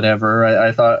or whatever.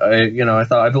 I thought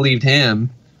I believed him,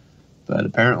 but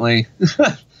apparently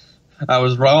I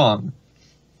was wrong.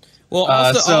 Well,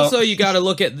 also you got to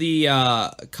look at the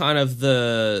kind of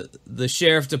the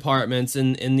sheriff departments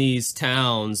in these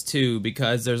towns too,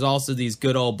 because there's also these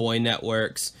good old boy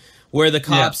networks where the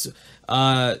cops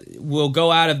will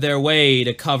go out of their way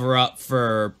to cover up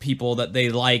for people that they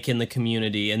like in the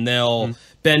community, and they'll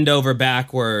bend over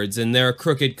backwards. And there are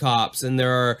crooked cops, and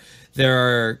there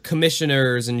are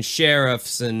commissioners and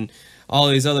sheriffs and all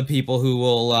these other people who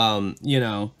will,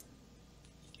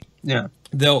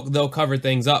 they'll cover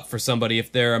things up for somebody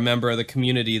if they're a member of the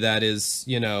community that is,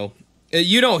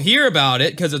 you don't hear about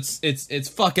it because it's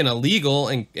fucking illegal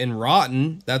and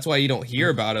rotten. That's why you don't hear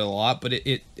about it a lot. But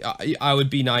I would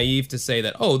be naive to say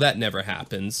that, oh, that never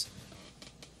happens.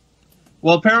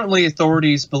 Well, apparently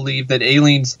authorities believe that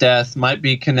Aileen's death might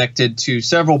be connected to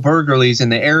several burglaries in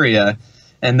the area,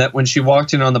 and that when she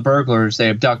walked in on the burglars, they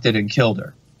abducted and killed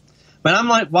her. But I'm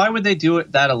like, why would they do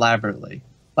it that elaborately?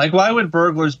 Like, why would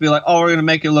burglars be like, oh, we're going to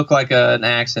make it look like an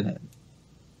accident?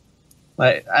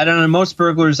 Like, I don't know, most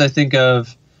burglars I think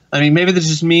of, I mean, maybe that's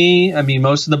just me. I mean,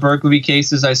 most of the burglary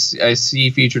cases I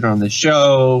see featured on the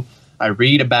show, I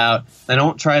read about, they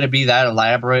don't try to be that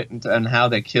elaborate on how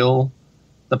they kill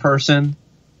the person,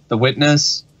 the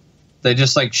witness. They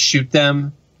just, like, shoot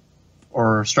them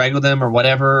or strangle them or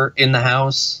whatever in the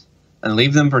house and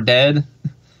leave them for dead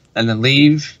and then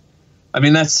leave. I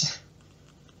mean, that's...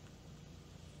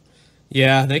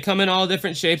 Yeah, they come in all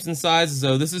different shapes and sizes,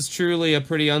 though. This is truly a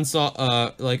pretty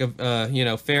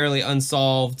fairly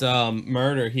unsolved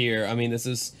murder here. I mean, this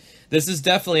is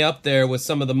definitely up there with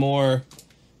some of the more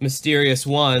mysterious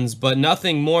ones, but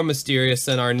nothing more mysterious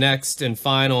than our next and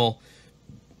final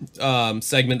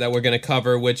segment that we're going to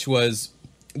cover, which was,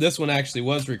 this one actually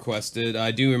was requested.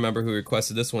 I do remember who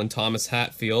requested this one, Thomas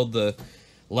Hatfield, the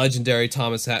legendary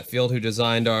Thomas Hatfield, who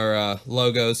designed our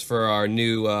logos for our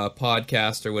new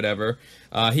podcast or whatever.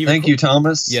 Thank you,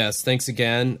 Thomas. Yes, thanks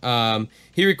again.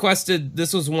 He requested,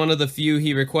 this was one of the few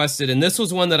he requested, and this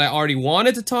was one that I already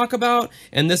wanted to talk about,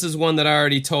 and this is one that I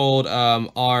already told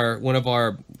one of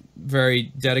our very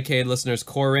dedicated listeners,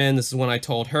 Corinne. This is one I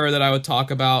told her that I would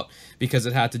talk about because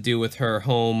it had to do with her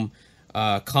home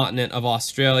continent of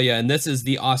Australia, and this is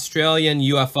the Australian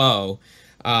UFO.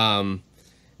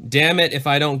 Damn it if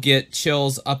I don't get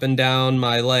chills up and down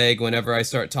my leg whenever I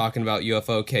start talking about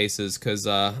UFO cases, because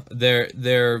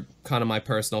they're kind of my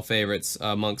personal favorites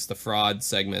amongst the fraud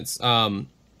segments.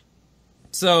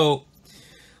 So,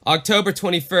 October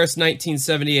 21st,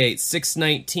 1978,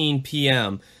 6:19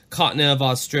 p.m., continent of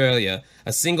Australia.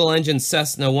 A single-engine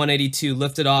Cessna 182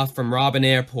 lifted off from Robin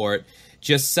Airport,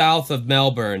 just south of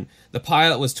Melbourne. The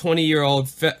pilot was 20-year-old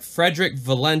Frederich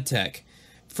Valentich.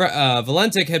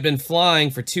 Valentich had been flying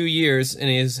for 2 years and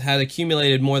had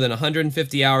accumulated more than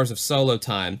 150 hours of solo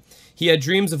time. He had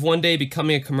dreams of one day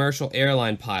becoming a commercial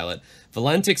airline pilot.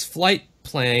 Valentich's flight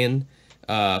plan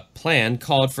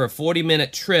called for a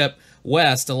 40-minute trip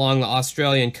west along the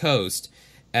Australian coast.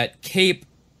 At Cape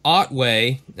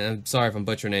Otway, I'm sorry if I'm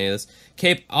butchering any of this,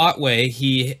 Cape Otway,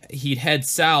 he'd head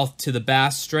south to the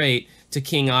Bass Strait to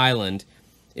King Island.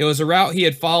 It was a route he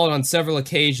had followed on several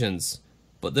occasions,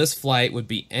 but this flight would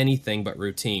be anything but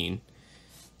routine.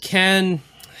 Ken,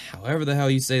 however the hell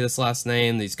you say this last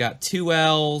name, he's got 2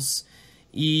 L's,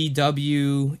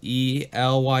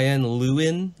 E-W-E-L-Y-N,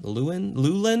 Lewin?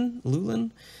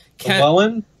 Ken,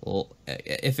 Llewellyn?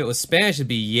 If it was Spanish, it'd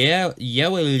be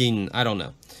Llewellyn, I don't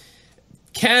know.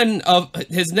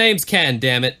 His name's Ken,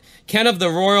 damn it. Ken of the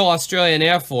Royal Australian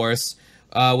Air Force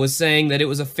was saying that it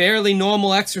was a fairly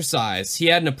normal exercise. He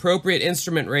had an appropriate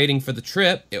instrument rating for the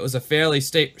trip. It was a fairly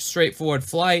straightforward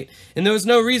flight, and there was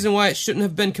no reason why it shouldn't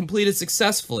have been completed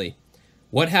successfully.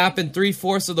 What happened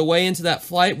 3/4 of the way into that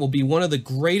flight will be one of the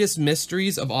greatest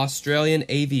mysteries of Australian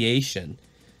aviation.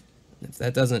 If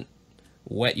that doesn't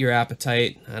whet your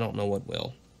appetite, I don't know what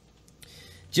will.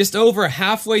 Just over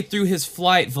halfway through his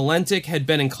flight, Valentich had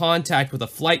been in contact with a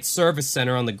flight service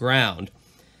center on the ground.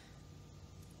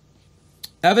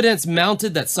 Evidence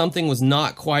mounted that something was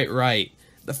not quite right.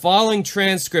 The following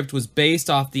transcript was based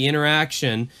off the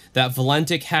interaction that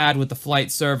Valentich had with the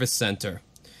flight service center.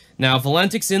 Now,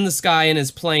 Valentich's in the sky in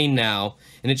his plane now,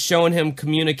 and it's showing him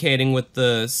communicating with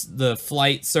the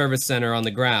flight service center on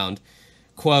the ground.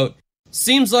 Quote,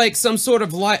 "Seems like some sort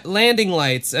of landing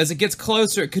lights. As it gets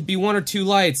closer, it could be 1 or 2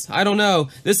 lights. I don't know.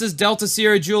 This is Delta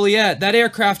Sierra Juliet. That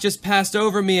aircraft just passed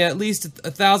over me at least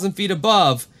 1,000 feet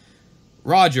above.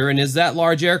 Roger, and is that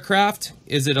large aircraft?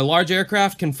 Is it a large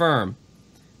aircraft? Confirm."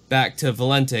 Back to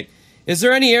Valentich. "Is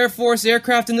there any Air Force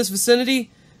aircraft in this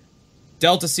vicinity?"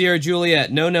 Delta Sierra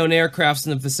Juliet, no known aircrafts in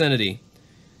the vicinity.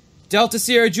 Delta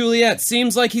Sierra Juliet,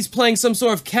 seems like he's playing some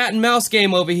sort of cat and mouse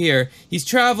game over here. He's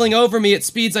traveling over me at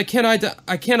speeds I cannot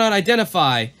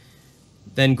identify.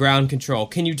 Then ground control,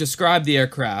 can you describe the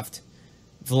aircraft?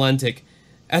 Valentich,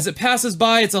 as it passes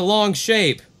by, it's a long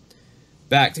shape.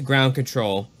 Back to ground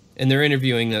control, and they're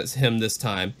interviewing him this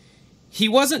time. He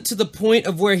wasn't to the point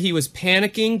of where he was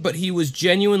panicking, but he was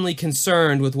genuinely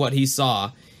concerned with what he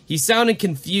saw. He sounded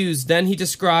confused, then he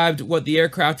described what the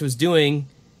aircraft was doing,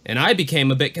 and I became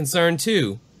a bit concerned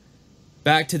too.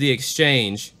 Back to the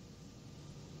exchange.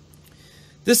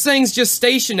 This thing's just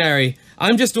stationary.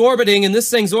 I'm just orbiting, and this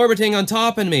thing's orbiting on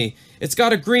top of me. It's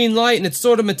got a green light, and it's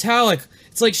sort of metallic.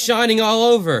 It's like shining all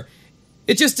over.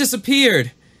 It just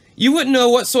disappeared. You wouldn't know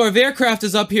what sort of aircraft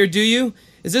is up here, do you?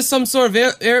 Is this some sort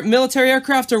of military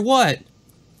aircraft or what?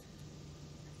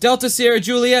 Delta Sierra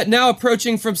Juliet now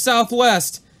approaching from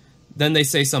southwest. Then they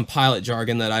say some pilot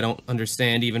jargon that I don't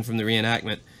understand even from the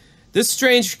reenactment. This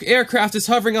strange aircraft is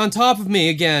hovering on top of me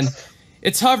again.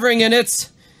 It's hovering and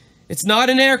it's not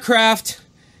an aircraft.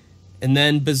 And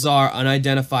then bizarre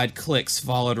unidentified clicks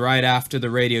followed right after the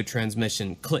radio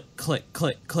transmission. Click, click,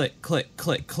 click, click, click,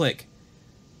 click, click.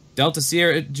 Delta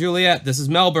Sierra Juliet, this is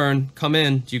Melbourne. Come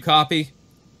in. Do you copy?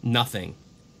 Nothing.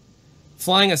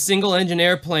 Flying a single-engine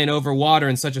airplane over water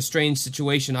in such a strange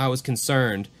situation, I was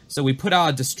concerned. So we put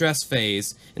out a distress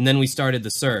phase, and then we started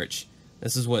the search.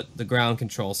 This is what the ground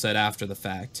control said after the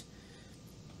fact.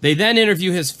 They then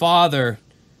interview his father,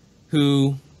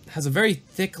 who has a very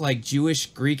thick, like,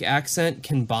 Jewish-Greek accent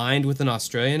combined with an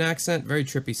Australian accent. Very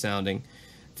trippy sounding.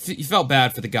 You felt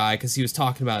bad for the guy because he was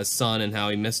talking about his son and how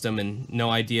he missed him and no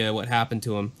idea what happened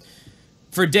to him.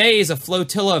 For days, a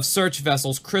flotilla of search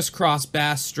vessels crisscrossed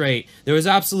Bass Strait. There was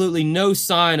absolutely no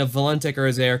sign of Valentich or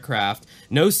his aircraft.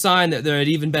 No sign that there had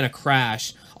even been a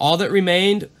crash. All that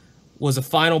remained was a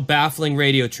final baffling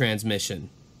radio transmission.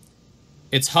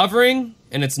 It's hovering,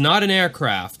 and it's not an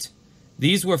aircraft.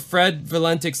 These were Fred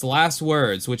Valentich's last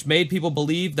words, which made people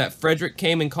believe that Frederick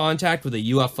came in contact with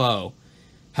a UFO.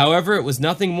 However, it was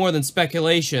nothing more than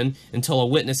speculation until a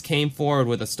witness came forward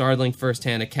with a startling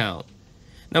first-hand account.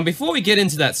 Now, before we get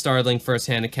into that startling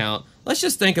first-hand account, let's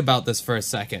just think about this for a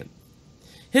second.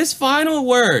 His final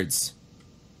words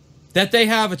that they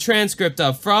have a transcript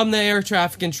of from the air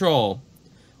traffic control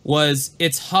was,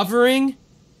 it's hovering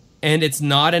and it's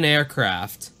not an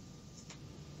aircraft.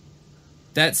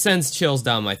 That sends chills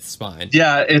down my spine.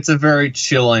 Yeah, it's a very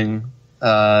chilling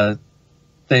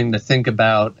thing to think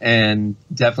about and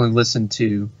definitely listen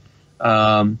to.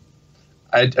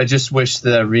 I just wish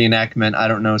the reenactment, I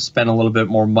don't know, spent a little bit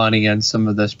more money on some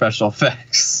of the special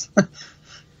effects.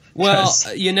 Well,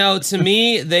 you know, to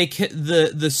me,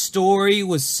 the story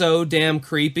was so damn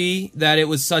creepy that it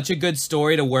was such a good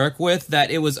story to work with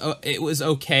that it was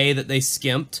okay that they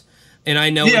skimped. And I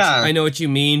know I know what you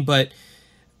mean, but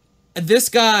this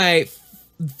guy,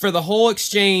 for the whole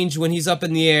exchange when he's up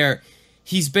in the air,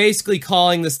 he's basically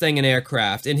calling this thing an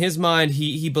aircraft. In his mind,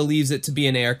 he believes it to be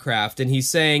an aircraft, and he's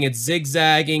saying it's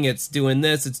zigzagging, it's doing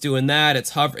this, it's doing that,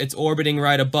 it's orbiting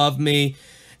right above me.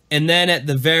 And then at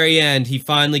the very end, he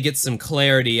finally gets some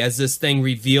clarity as this thing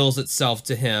reveals itself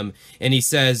to him, and he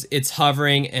says, it's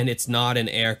hovering and it's not an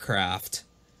aircraft.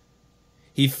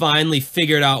 He finally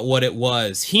figured out what it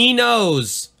was. He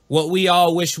knows what we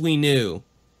all wish we knew.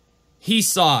 He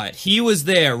saw it. He was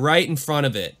there right in front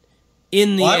of it.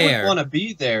 In the air. I wouldn't want to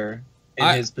be there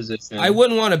in his position. I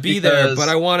wouldn't want to be there, but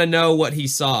I want to know what he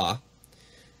saw.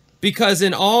 Because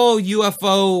in all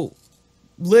UFO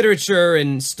literature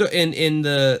and in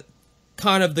the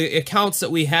kind of the accounts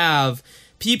that we have,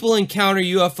 people encounter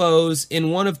UFOs in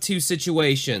one of two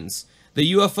situations.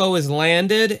 The UFO is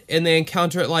landed and they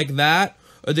encounter it like that,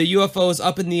 or the UFO is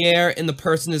up in the air and the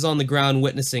person is on the ground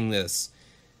witnessing this.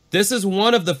 This is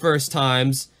one of the first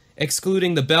times,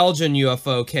 excluding the Belgian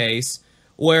UFO case,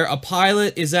 where a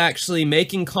pilot is actually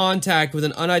making contact with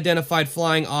an unidentified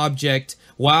flying object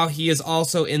while he is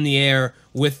also in the air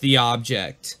with the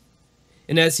object.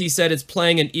 And as he said, it's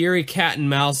playing an eerie cat and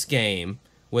mouse game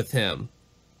with him.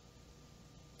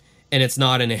 And it's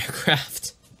not an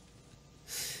aircraft.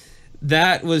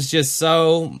 That was just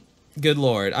so... Good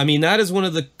Lord. I mean, that is one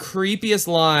of the creepiest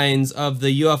lines of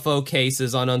the UFO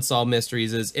cases on Unsolved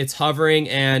Mysteries is, it's hovering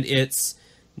and it's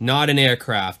not an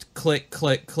aircraft. Click,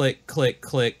 click, click, click,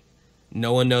 click.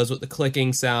 No one knows what the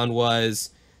clicking sound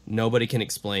was. Nobody can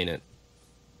explain it.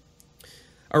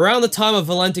 Around the time of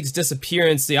Valentich's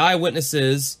disappearance, the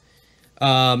eyewitnesses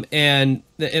and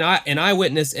an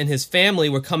eyewitness and his family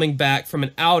were coming back from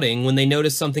an outing when they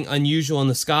noticed something unusual in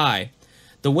the sky.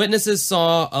 The witnesses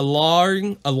saw a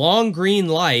long green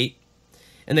light,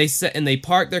 and they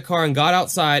parked their car and got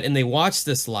outside, and they watched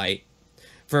this light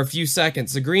for a few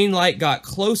seconds. The green light got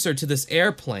closer to this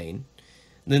airplane.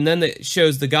 And then it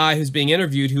shows the guy who's being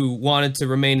interviewed who wanted to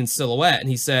remain in silhouette, and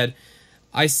he said,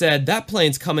 I said, that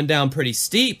plane's coming down pretty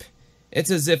steep.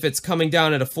 It's as if it's coming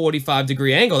down at a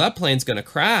 45-degree angle. That plane's going to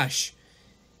crash.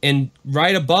 And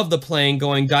right above the plane,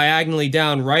 going diagonally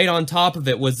down, right on top of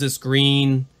it, was this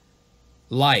green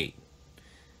light.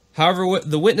 However,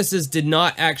 the witnesses did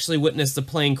not actually witness the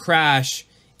plane crash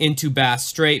into Bass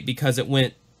Strait because it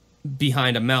went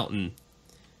behind a mountain.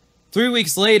 3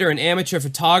 weeks later, an amateur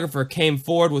photographer came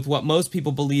forward with what most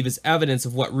people believe is evidence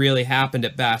of what really happened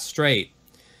at Bass Strait.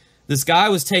 This guy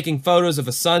was taking photos of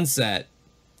a sunset.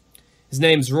 His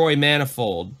name's Roy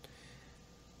Manifold.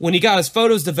 When he got his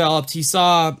photos developed, he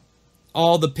saw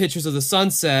all the pictures of the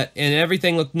sunset, and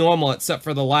everything looked normal except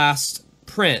for the last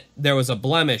print. There was a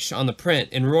blemish on the print,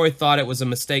 and Roy thought it was a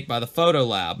mistake by the photo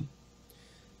lab.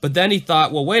 But then he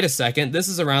thought, well, wait a second, this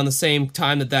is around the same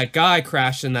time that guy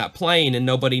crashed in that plane, and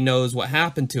nobody knows what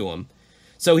happened to him.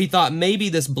 So he thought maybe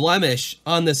this blemish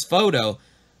on this photo,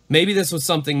 maybe this was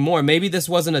something more. Maybe this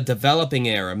wasn't a developing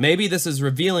error. Maybe this is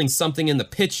revealing something in the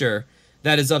picture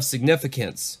that is of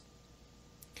significance.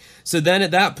 So then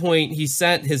at that point, he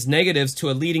sent his negatives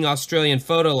to a leading Australian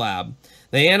photo lab.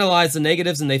 They analyzed the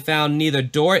negatives, and they found neither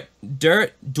dirt,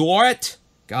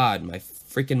 God, my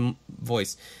freaking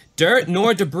voice, dirt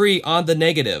nor debris on the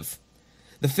negative.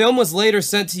 The film was later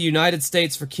sent to the United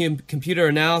States for computer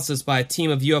analysis by a team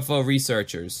of UFO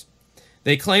researchers.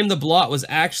 They claimed the blot was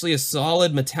actually a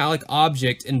solid metallic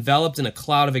object enveloped in a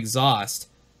cloud of exhaust.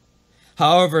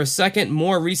 However, a second,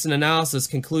 more recent analysis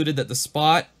concluded that the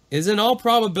spot is in all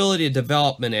probability a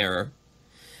development error.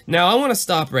 Now, I want to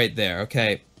stop right there,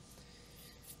 okay?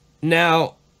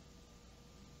 Now,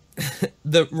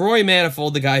 the Roy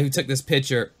Manifold, the guy who took this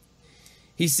picture,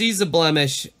 he sees the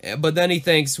blemish, but then he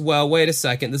thinks, well, wait a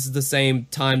second, this is the same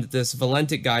time that this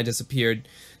Valentich guy disappeared.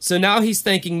 So now he's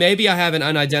thinking, maybe I have an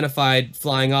unidentified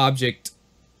flying object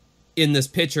in this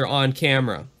picture on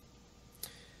camera.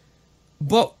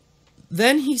 But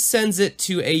then he sends it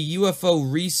to a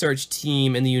UFO research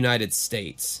team in the United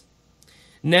States.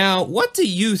 Now, what do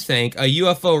you think a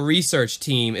UFO research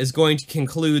team is going to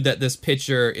conclude that this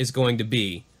picture is going to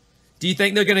be? Do you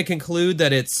think they're going to conclude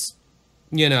that it's,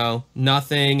 you know,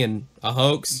 nothing and a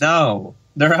hoax? No.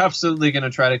 They're absolutely going to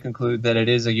try to conclude that it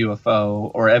is a UFO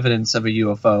or evidence of a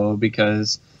UFO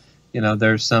because, you know,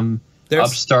 there's some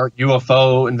upstart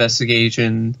UFO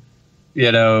investigation,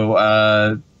 you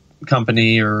know,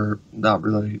 company, or not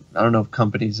really, I don't know if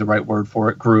company is the right word for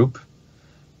it, group.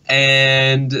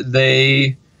 And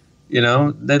they, you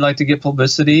know, they'd like to get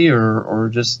publicity or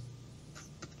just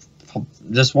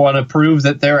want to prove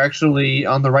that they're actually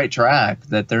on the right track,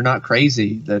 that they're not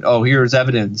crazy, that, oh, here's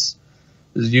evidence.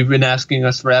 You've been asking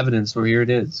us for evidence, well, here it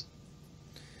is.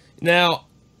 Now,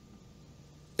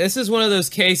 this is one of those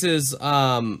cases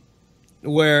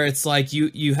where it's like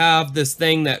you have this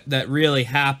thing that really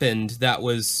happened that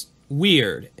was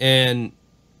weird and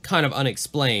kind of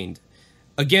unexplained.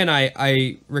 Again,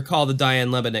 I recall the Diane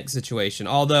Lebenek situation,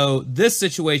 although this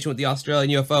situation with the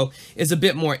Australian UFO is a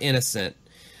bit more innocent.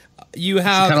 You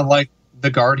have kind of like The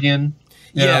Guardian.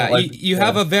 You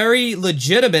have a very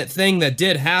legitimate thing that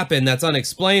did happen that's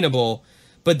unexplainable,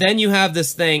 but then you have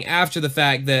this thing after the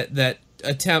fact that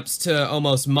attempts to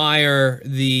almost mire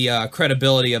the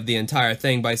credibility of the entire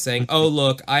thing by saying, oh,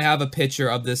 look, I have a picture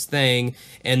of this thing,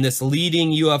 and this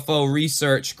leading UFO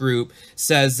research group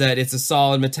says that it's a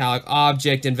solid metallic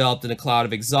object enveloped in a cloud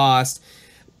of exhaust.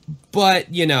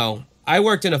 But, you know, I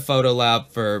worked in a photo lab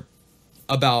for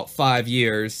about 5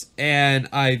 years, and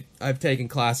I've taken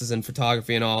classes in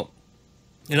photography and all,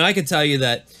 and I can tell you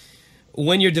that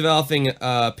when you're developing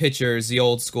pictures the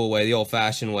old school way, the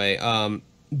old-fashioned way,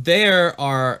 there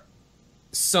are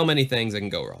so many things that can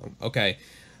go wrong. Okay,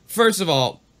 first of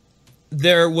all,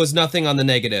 there was nothing on the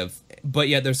negative, but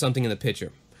yet there's something in the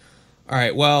picture. All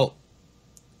right, well,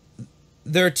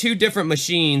 there are two different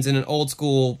machines in an old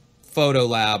school photo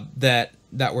lab that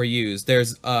were used.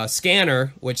 There's a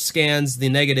scanner, which scans the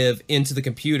negative into the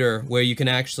computer, where you can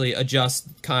actually adjust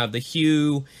kind of the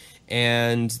hue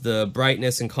and the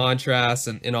brightness and contrast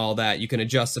and all that. You can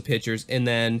adjust the pictures, and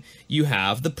then you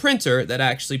have the printer that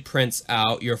actually prints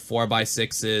out your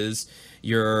 4x6s,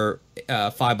 your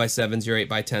 5x7s, your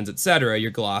 8x10s, etc.,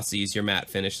 your glossies, your matte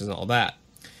finishes, and all that.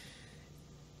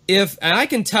 And I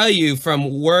can tell you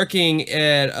from working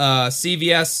at a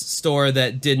CVS store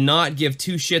that did not give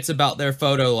two shits about their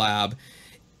photo lab,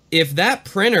 if that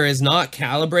printer is not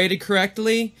calibrated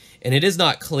correctly, and it is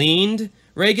not cleaned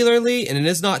regularly, and it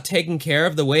is not taken care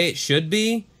of the way it should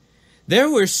be, There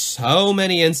were so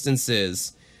many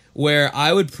instances where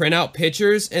I would print out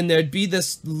pictures and there'd be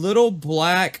this little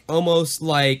black, almost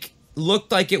like,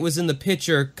 looked like it was in the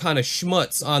picture, kind of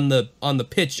schmutz on the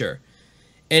picture.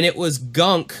 And it was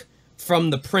gunk from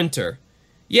the printer.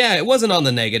 Yeah, it wasn't on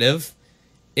the negative.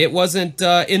 It wasn't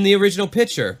in the original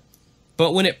picture.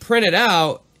 But when it printed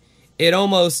out, it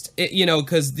almost, you know,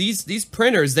 because these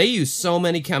printers, they use so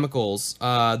many chemicals.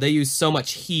 They use so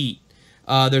much heat.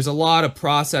 There's a lot of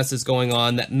processes going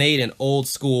on that made an old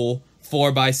school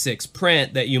 4x6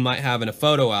 print that you might have in a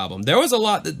photo album. There was a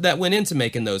lot that went into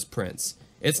making those prints.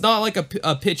 It's not like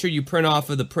a picture you print off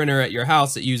of the printer at your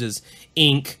house that uses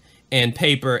ink and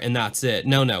paper and that's it.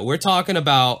 No. We're talking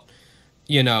about,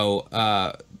 you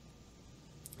know,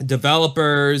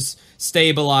 developers,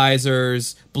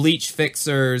 stabilizers, bleach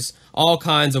fixers, all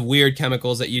kinds of weird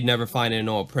chemicals that you'd never find in an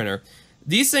oil printer.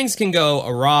 These things can go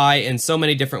awry in so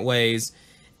many different ways.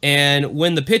 And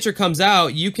when the picture comes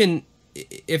out, you can,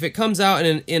 if it comes out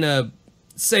in a,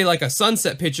 say like a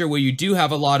sunset picture where you do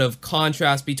have a lot of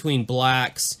contrast between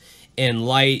blacks and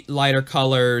lighter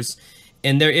colors,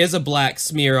 and there is a black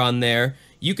smear on there,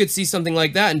 you could see something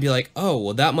like that and be like, oh,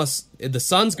 well, that must, the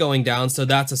sun's going down, so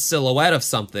that's a silhouette of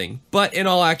something. But in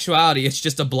all actuality, it's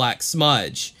just a black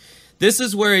smudge. This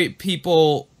is where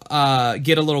people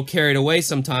get a little carried away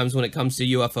sometimes when it comes to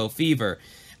UFO fever.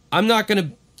 I'm not going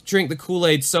to drink the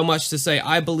Kool-Aid so much to say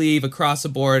I believe across the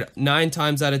board 9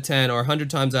 times out of 10 or 100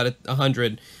 times out of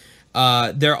 100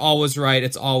 they're always right.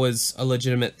 It's always a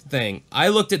legitimate thing. I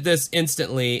looked at this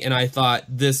instantly and I thought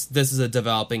this is a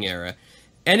developing era.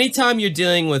 Anytime you're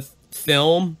dealing with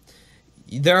film,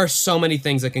 there are so many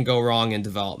things that can go wrong in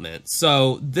development.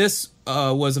 So this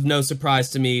was of no surprise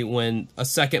to me when a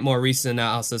second more recent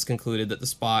analysis concluded that the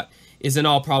spot is in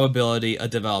all probability a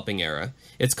developing era.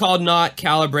 It's called not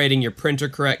calibrating your printer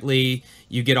correctly.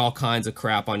 You get all kinds of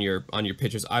crap on your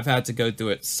pictures. I've had to go through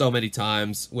it so many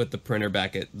times with the printer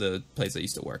back at the place I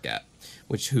used to work at,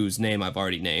 whose name I've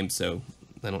already named, so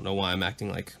I don't know why I'm acting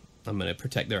like I'm going to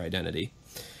protect their identity.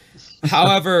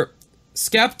 However,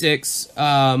 skeptics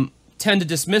tend to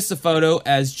dismiss the photo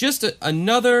as just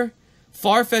another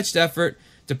far-fetched effort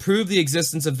to prove the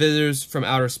existence of visitors from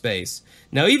outer space.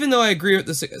 Now, even though I agree with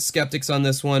the skeptics on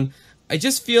this one, I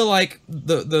just feel like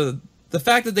the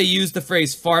fact that they used the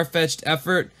phrase far-fetched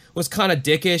effort was kind of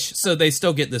dickish, so they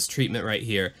still get this treatment right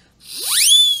here.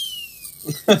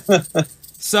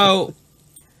 So,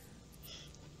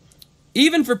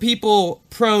 even for people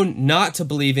prone not to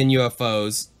believe in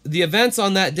UFOs, the events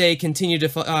on that day continue to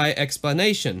defy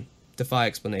explanation.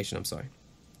 I'm sorry.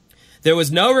 There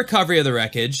was no recovery of the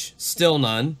wreckage, still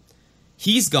none.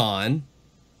 He's gone.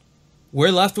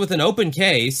 We're left with an open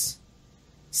case.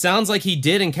 Sounds like he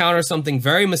did encounter something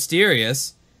very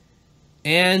mysterious,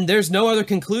 and there's no other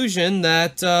conclusion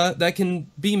that that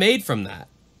can be made from that.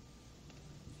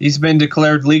 He's been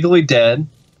declared legally dead,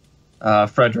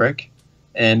 Frederich,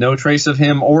 and no trace of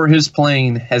him or his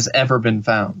plane has ever been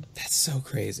found. That's so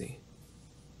crazy.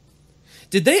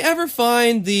 Did they ever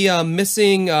find the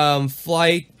missing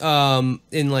flight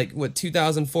in like what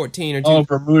 2014 or? Oh,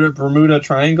 Bermuda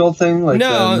Triangle thing. Like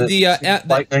no,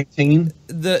 flight 19.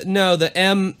 The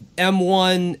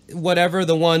M1 whatever,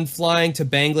 the one flying to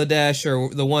Bangladesh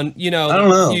or the one I don't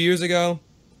know. A few years ago.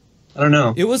 I don't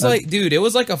know. It was like, dude, it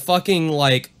was like a fucking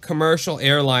like commercial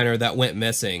airliner that went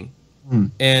missing,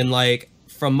 and like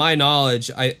from my knowledge,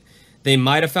 they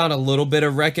might have found a little bit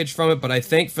of wreckage from it, but I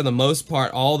think for the most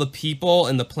part, all the people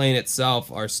and the plane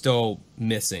itself are still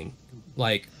missing.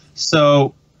 Like,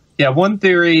 so, yeah, one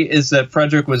theory is that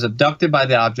Frederich was abducted by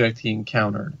the object he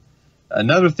encountered.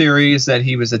 Another theory is that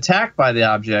he was attacked by the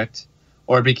object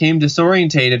or became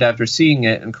disorientated after seeing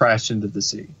it and crashed into the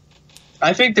sea.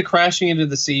 I think the crashing into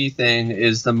the sea thing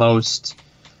is the most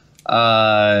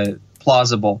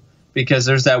plausible because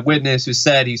there's that witness who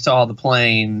said he saw the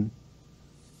plane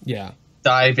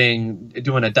diving,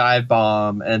 doing a dive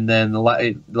bomb, and then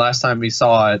the last time we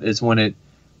saw it is when it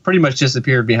pretty much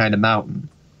disappeared behind a mountain.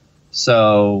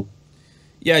 So,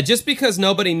 yeah, just because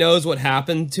nobody knows what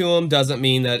happened to him doesn't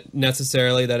mean that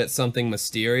necessarily that it's something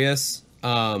mysterious.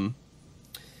 Then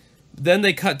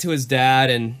they cut to his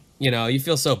dad, and you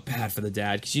feel so bad for the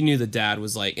dad because you knew the dad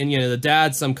was like, and the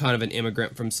dad's some kind of an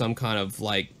immigrant from some kind of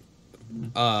like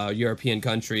European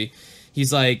country.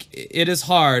 He's like, it is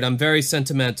hard. I'm very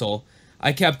sentimental.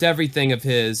 I kept everything of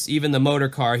his, even the motor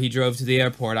car he drove to the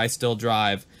airport, I still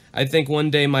drive. I think one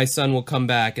day my son will come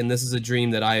back, and this is a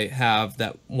dream that I have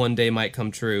that one day might come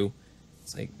true.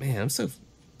 It's like, man, I'm so...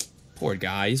 Poor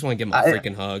guy. You just want to give him a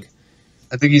freaking hug.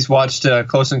 I think he's watched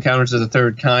Close Encounters of the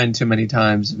Third Kind too many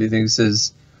times if he thinks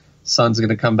his son's going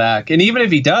to come back. And even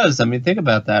if he does, I mean, think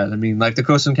about that. I mean, like the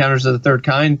Close Encounters of the Third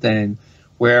Kind thing,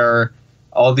 where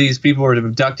all these people were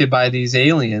abducted by these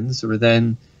aliens, who were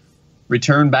then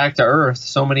returned back to Earth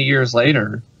so many years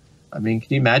later. I mean,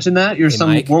 can you imagine that? You're some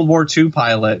Mike? World War II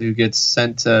pilot who gets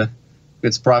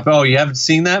brought. Oh, you haven't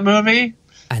seen that movie?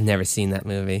 I've never seen that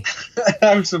movie.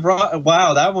 I'm surprised.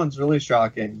 Wow, that one's really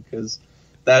shocking because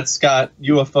that's got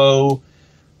UFO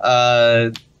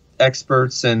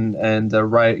experts and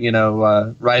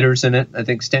writers in it. I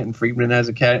think Stanton Friedman has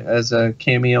a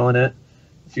cameo in it.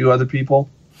 A few other people.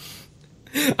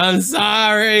 I'm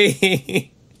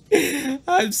sorry.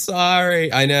 I'm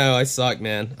sorry. I know I suck,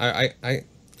 man. I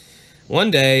one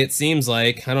day it seems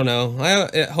like, I don't know.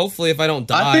 Hopefully, if I don't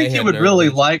die, I think you would really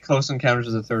like Close Encounters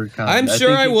of the Third Kind. I'm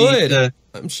sure I would.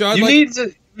 I'm sure I'd like.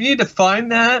 You need to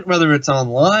find that, whether it's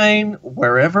online,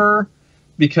 wherever,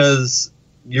 because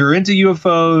you're into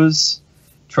UFOs.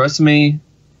 Trust me,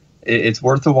 it's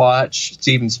worth a watch.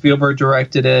 Steven Spielberg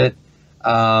directed it.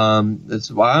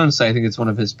 Honestly, I think it's one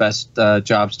of his best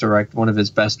one of his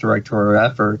best directorial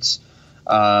efforts.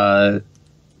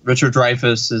 Richard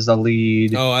Dreyfuss is the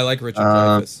lead. Oh, I like Richard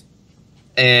Dreyfuss.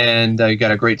 And you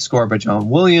got a great score by John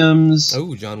Williams.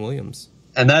 Oh, John Williams.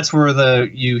 And that's where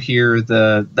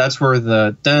that's where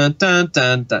the dun dun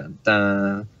dun dun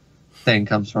dun thing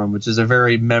comes from, which is a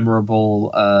very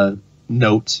memorable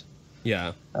note.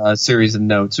 Yeah. Series of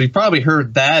notes. So you probably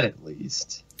heard that at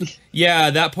least. Yeah,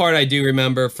 that part I do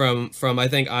remember from I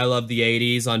think I Love the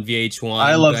 80s on VH1.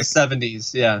 I Love the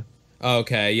 70s, yeah.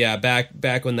 Okay, yeah,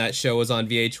 back when that show was on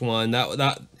VH1.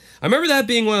 That I remember that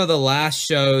being one of the last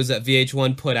shows that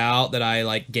VH1 put out that I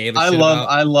like gave a shit about.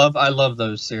 I love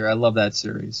those series. I love that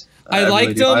series. I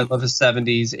liked them. I love the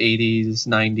 70s, 80s,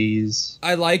 90s.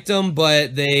 I liked them,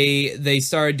 but they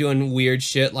started doing weird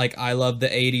shit like I Love the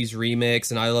 80s remix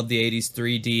and I Love the 80s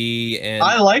 3D, and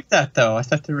I like that though. I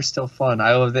thought they were still fun.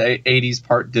 I Love the 80s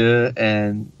Part 2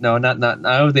 and I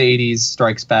Love the 80s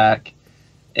Strikes Back,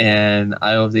 and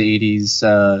I Love the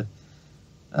 80s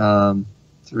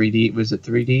 3D. Was it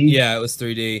 3D? Yeah, it was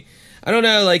 3D. I don't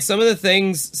know, like some of the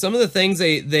things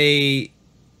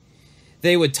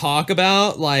they would talk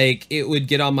about, like, it would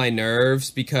get on my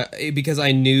nerves because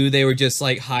I knew they were just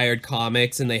like hired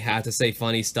comics and they had to say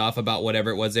funny stuff about whatever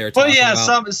it was they were talking about.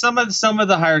 Well, yeah, some of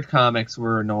the hired comics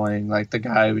were annoying. Like the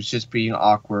guy who was just being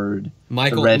awkward.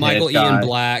 Michael Ian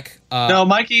Black. No,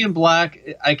 Mike Ian Black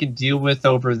I can deal with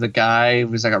over the guy who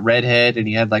was like a redhead and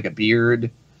he had like a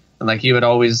beard and like he would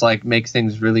always like make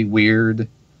things really weird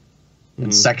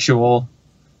and sexual.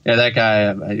 Yeah, that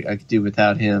guy I could do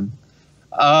without him.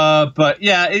 But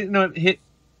yeah, hit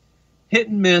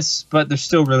and miss, but they're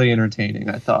still really entertaining,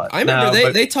 I thought. I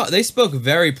remember they spoke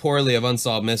very poorly of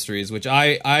Unsolved Mysteries, which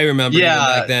I remember. Yeah,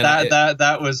 back then.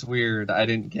 That was weird. I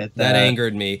didn't get that. That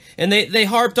angered me, and they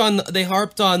harped on the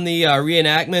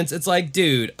reenactments. It's like,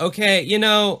 dude, okay,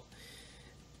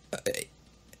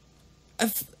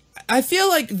 I feel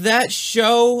like that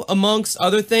show, amongst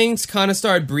other things, kind of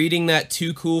started breeding that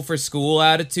too cool for school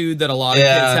attitude that a lot of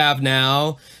kids have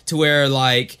now, to where,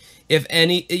 like, if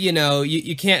any,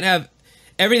 you can't have,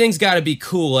 everything's got to be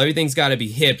cool, everything's got to be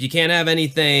hip, you can't have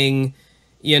anything,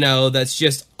 that's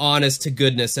just honest to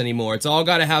goodness anymore. It's all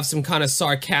got to have some kind of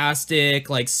sarcastic,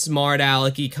 like, smart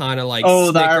alecky kind of, like,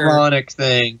 the ironic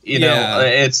thing,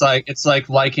 it's like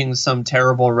liking some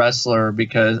terrible wrestler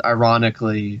because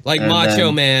ironically, like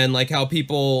Macho Man, like how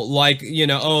people like,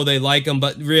 they like him,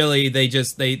 but really they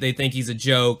think he's a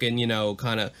joke and,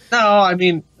 kind of. No, I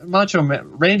mean, Macho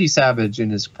Man, Randy Savage in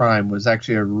his prime was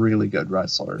actually a really good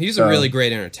wrestler. He's a really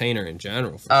great entertainer in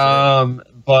general, for sure.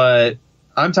 But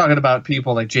I'm talking about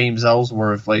people like James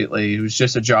Ellsworth lately, who's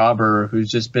just a jobber,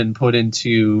 who's just been put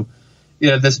into,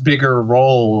 this bigger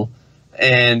role,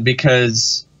 and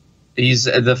because he's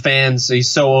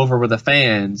so over with the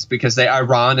fans because they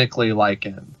ironically like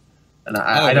him, and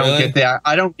I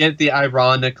don't get the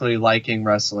ironically liking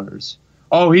wrestlers.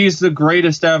 Oh, he's the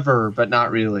greatest ever, but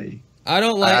not really. I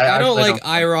don't like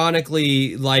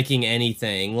ironically liking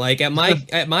anything. Like at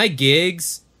my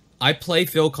gigs, I play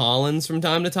Phil Collins from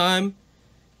time to time.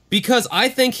 Because I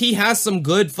think he has some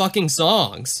good fucking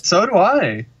songs. So do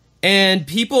I. And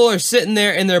people are sitting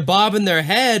there and they're bobbing their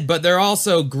head, but they're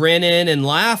also grinning and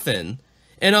laughing.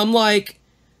 And I'm like,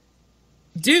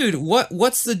 dude,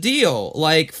 what's the deal?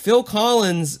 Like, Phil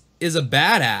Collins is a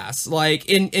badass. Like,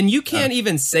 and you can't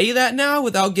even say that now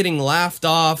without getting laughed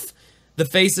off the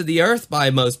face of the earth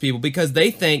by most people because they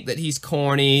think that he's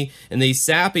corny and that he's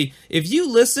sappy. If you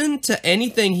listen to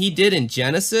anything he did in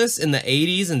Genesis in the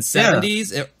 80s and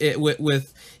 70s,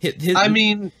 with his, I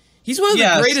mean, He's one of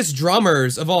Yes. the greatest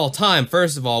drummers of all time,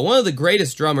 first of all. One of the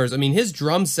greatest drummers. I mean, his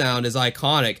drum sound is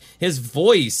iconic. His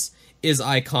voice is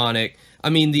iconic. I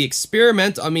mean, the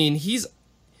experiment, I mean, he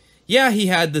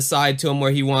had the side to him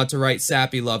where he wanted to write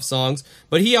sappy love songs,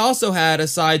 but he also had a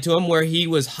side to him where he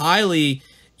was highly,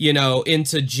 you know,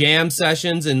 into jam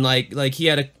sessions, and like he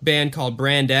had a band called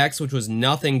Brand X, which was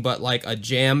nothing but like a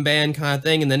jam band kind of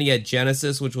thing, and then he had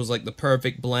Genesis, which was like the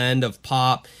perfect blend of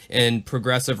pop and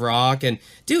progressive rock. And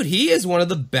dude, he is one of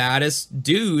the baddest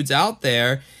dudes out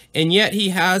there, and yet he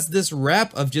has this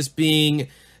rep of just being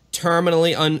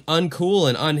terminally uncool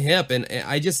and unhip, and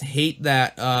I just hate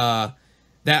that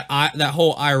that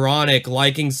whole ironic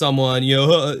liking someone, you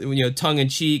know, tongue in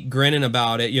cheek, grinning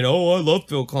about it. You know, oh, I love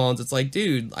Phil Collins. It's like,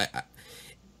 dude, I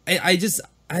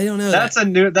don't know. That's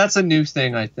a new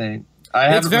thing, I think.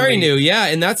 It's very new, yeah,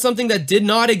 and that's something that did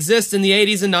not exist in the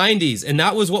 80s and 90s, and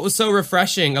that was what was so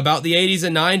refreshing about the 80s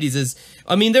and 90s is,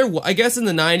 I mean, I guess in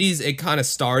the 90s it kind of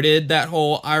started that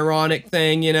whole ironic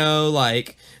thing, you know,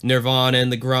 like Nirvana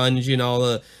and the grunge, you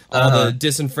know, all the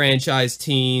disenfranchised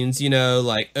teens, you know,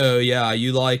 like, oh yeah,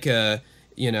 you like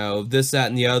you know, this, that,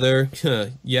 and the other,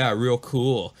 yeah, real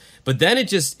cool. But then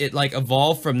it like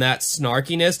evolved from that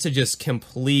snarkiness to just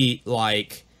complete,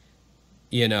 like,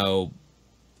 you know,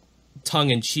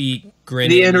 tongue-in-cheek grinning.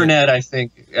 The internet, I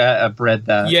think, bred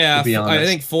that. Yeah, to be honest. I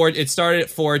think it started at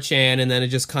 4chan, and then it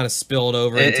just kind of spilled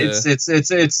over into. It's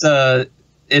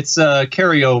a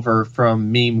carryover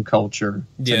from meme culture.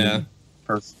 Yeah.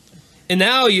 And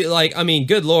now you like, I mean,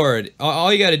 good lord,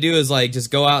 all you got to do is like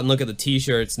just go out and look at the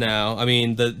t-shirts now. I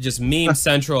mean, just meme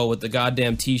central with the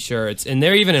goddamn t-shirts, and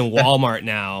they're even in Walmart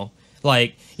now.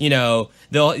 Like, you know,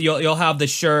 you'll have the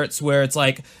shirts where it's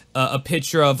like a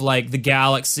picture of like the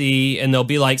galaxy, and there'll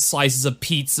be like slices of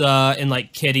pizza and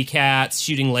like kitty cats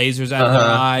shooting lasers out of their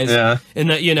eyes, yeah. And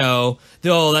that, you know,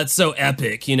 oh, that's so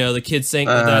epic. You know, the kids think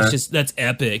that's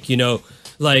epic. You know.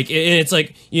 Like, and it's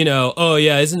like, you know, oh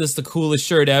yeah, isn't this the coolest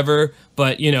shirt ever?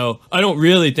 But, you know, I don't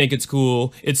really think it's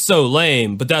cool. It's so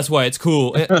lame, but that's why it's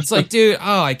cool. It's like, dude,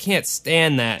 oh, I can't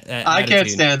stand that I can't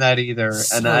stand that either.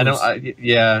 And I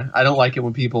don't like it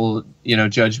when people, you know,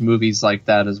 judge movies like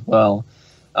that as well.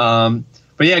 But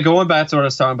yeah, going back to what I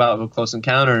was talking about with Close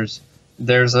Encounters,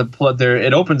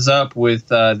 it opens up with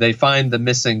they find the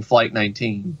missing Flight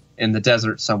 19 in the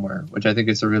desert somewhere, which I think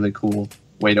is a really cool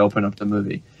way to open up the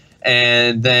movie.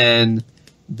 And then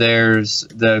there's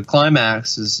the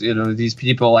climax is, you know, these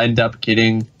people end up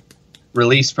getting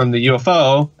released from the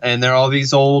UFO, and they're all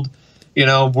these old, you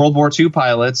know, World War II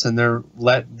pilots, and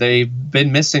they've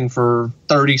been missing for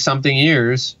 30 something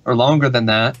years or longer than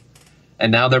that.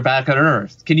 And now they're back on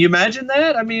Earth. Can you imagine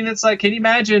that? I mean, it's like, can you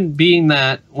imagine being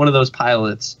one of those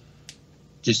pilots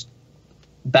just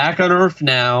back on Earth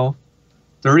now,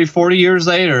 30, 40 years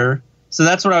later? So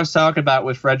that's what I was talking about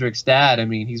with Frederick's dad. I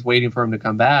mean, he's waiting for him to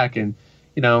come back, and,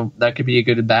 you know, that could be a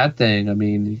good and bad thing. I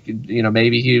mean, you know,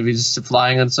 maybe he was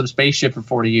flying on some spaceship for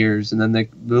 40 years and then they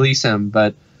release him,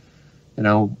 but, you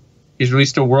know, he's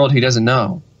released to a world he doesn't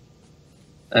know.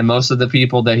 And most of the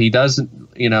people that he does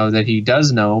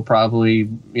know probably,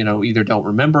 you know, either don't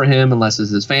remember him unless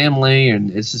it's his family,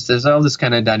 and it's just, there's all this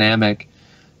kind of dynamic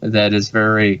that is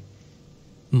very,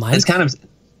 Mike, it's kind of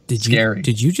scary.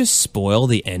 Did you just spoil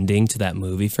the ending to that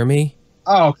movie for me?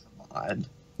 Oh, come on.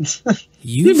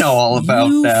 You know all about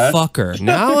that. Fucker.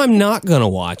 Now I'm not going to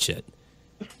watch it.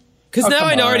 Because now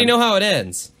I already know how it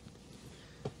ends.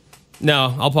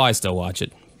 No, I'll probably still watch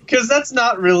it. Because that's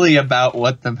not really about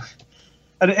what the...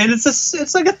 And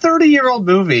it's like a 30-year-old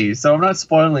movie, so I'm not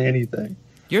spoiling anything.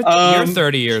 You're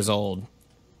 30 years old.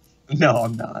 No,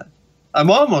 I'm not.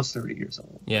 I'm almost 30 years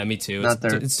old. Yeah, me too.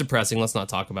 It's depressing. Let's not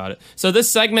talk about it. So this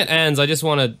segment ends. I just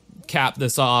want to cap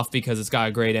this off because it's got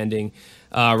a great ending.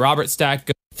 Robert Stack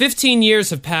goes, 15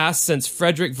 years have passed since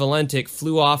Frederich Valentich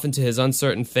flew off into his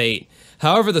uncertain fate.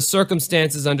 However, the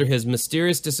circumstances under his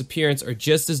mysterious disappearance are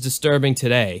just as disturbing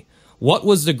today. What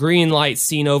was the green light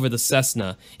seen over the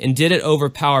Cessna, and did it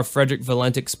overpower Frederich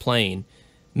Valentich's plane?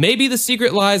 Maybe the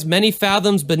secret lies many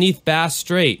fathoms beneath Bass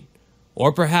Strait.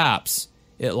 Or perhaps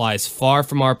it lies far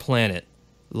from our planet,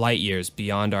 light years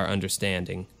beyond our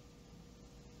understanding.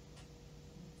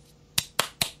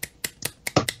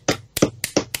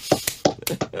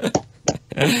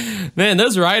 Man,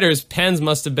 those writers' pens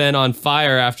must have been on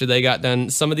fire after they got done.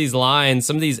 Some of these lines,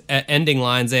 some of these ending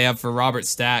lines they have for Robert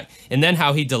Stack, and then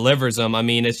how he delivers them. I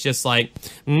mean, it's just like,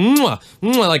 mwah,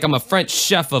 mwah, like I'm a French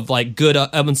chef of like good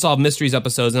Unsolved Mysteries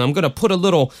episodes, and I'm gonna put a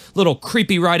little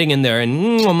creepy writing in there,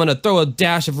 and I'm gonna throw a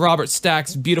dash of Robert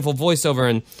Stack's beautiful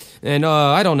voiceover, and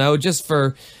I don't know, just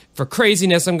for for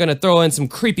craziness, I'm gonna throw in some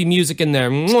creepy music in there.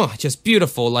 Mwah, just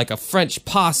beautiful, like a French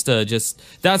pasta. Just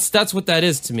that's what that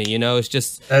is to me. You know, it's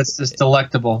just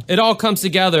delectable. It all comes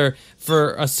together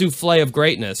for a souffle of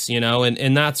greatness. You know,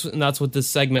 and that's what this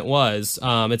segment was.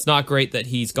 It's not great that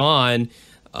he's gone,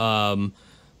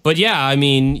 but yeah, I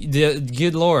mean,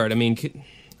 good Lord, I mean.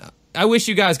 I wish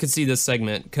you guys could see this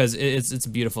segment because it's a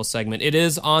beautiful segment. It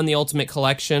is on the Ultimate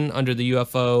Collection under the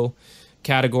UFO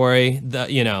category.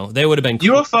 You know, they would have been cool.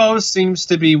 UFO seems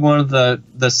to be one of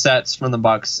the sets from the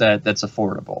box set that's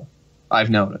affordable. I've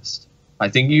noticed. I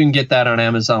think you can get that on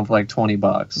Amazon for like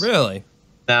 $20. Really?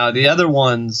 Now the other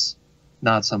ones,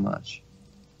 not so much.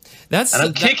 And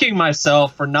I'm kicking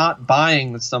myself for not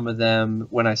buying some of them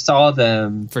when I saw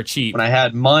them for cheap. When I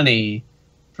had money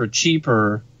for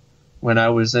cheaper. When I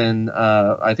was in,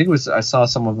 I saw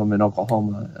some of them in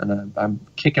Oklahoma, and I'm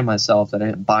kicking myself that I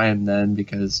didn't buy them then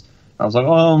because I was like,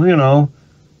 oh, you know,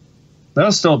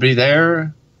 they'll still be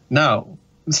there. No.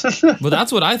 Well,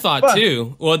 that's what I thought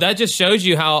too. Well, that just shows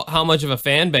you how much of a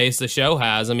fan base the show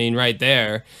has. I mean, right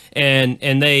there, and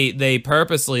they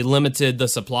purposely limited the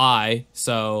supply,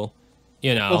 so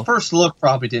you know. Well, First Look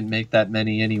probably didn't make that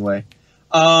many anyway,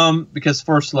 because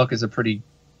First Look is a pretty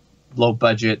low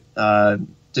budget.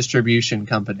 Distribution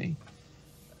company.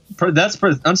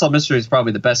 Unsolved Mystery is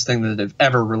probably the best thing that they've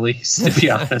ever released, to be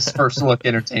honest. First Look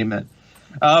Entertainment.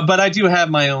 But I do have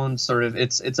my own sort of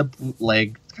it's a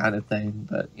bootleg kind of thing.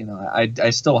 But you know, I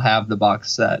still have the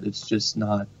box set. It's just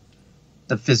not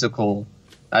the physical.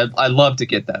 I love to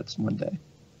get that one day.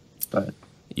 But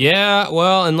yeah,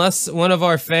 well, unless one of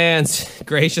our fans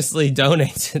graciously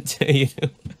donates it to you.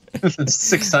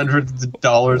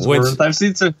 $600 worth.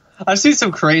 I've seen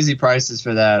some crazy prices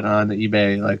for that on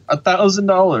eBay, like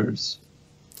 $1,000.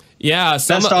 Yeah,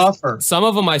 best offer. Some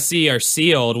of them I see are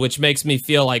sealed, which makes me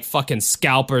feel like fucking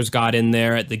scalpers got in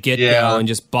there at the get-go and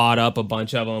just bought up a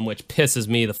bunch of them, which pisses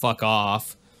me the fuck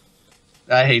off.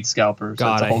 I hate scalpers.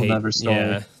 God, that's a whole nother story.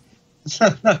 Yeah.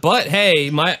 But hey,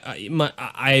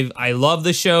 I love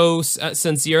the show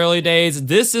since the early days.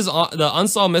 This is the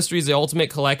Unsolved Mysteries, the Ultimate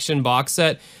Collection box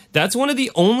set. That's one of the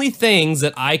only things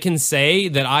that I can say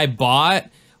that I bought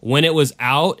when it was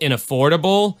out and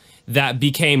affordable that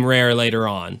became rare later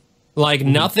on. Like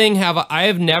I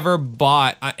have never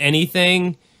bought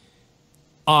anything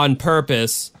on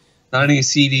purpose. Not any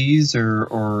CDs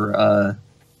or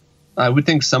I would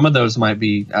think some of those might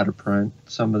be out of print.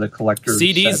 Some of the collectors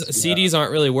CDs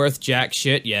aren't really worth jack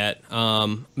shit yet.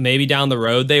 Maybe down the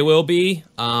road they will be.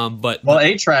 But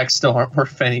 8-tracks still aren't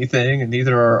worth anything, and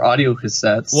neither are audio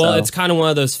cassettes. Well, it's kind of one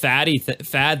of those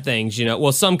fad things, you know.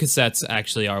 Well, some cassettes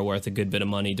actually are worth a good bit of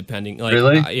money, depending. Like,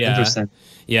 really? Yeah. Interesting.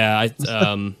 Yeah.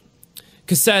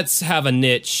 Cassettes have a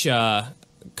niche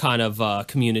kind of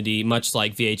community, much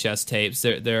like VHS tapes.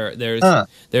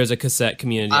 There's a cassette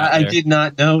community. I did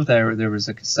not know there was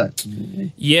a cassette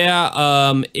community.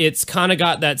 Yeah, it's kind of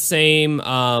got that same.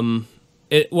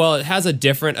 It has a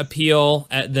different appeal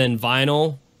than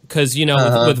vinyl because you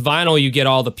know with vinyl you get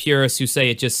all the purists who say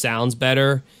it just sounds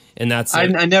better, and that's. I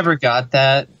never got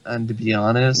that, and to be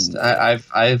honest,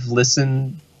 I've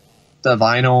listened to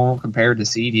vinyl compared to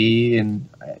CD, and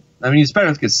I mean it's better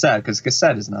with cassette because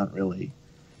cassette is not really.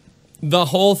 The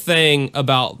whole thing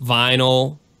about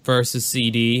vinyl versus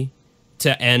CD,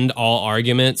 to end all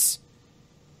arguments,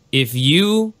 if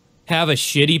you have a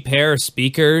shitty pair of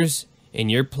speakers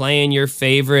and you're playing your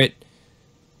favorite,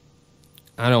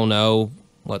 I don't know,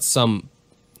 the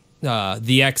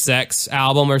XX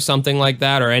album or something like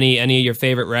that, or any of your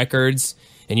favorite records,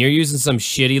 and you're using some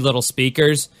shitty little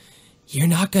speakers, you're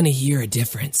not going to hear a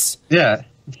difference. Yeah.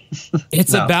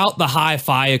 It's about the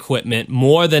hi-fi equipment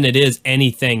more than it is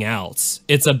anything else.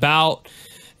 It's about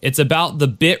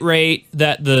the bit rate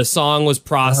that the song was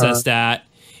processed at.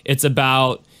 It's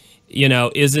about, you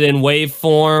know, is it in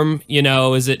waveform? You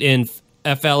know, is it in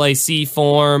FLAC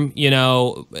form? You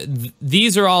know,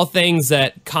 these are all things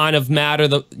that kind of matter.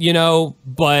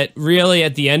 But really,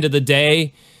 at the end of the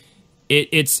day,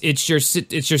 it's your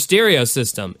stereo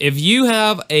system. If you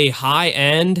have a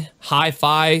high-end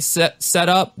hi-fi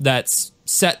setup that's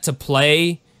set to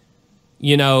play,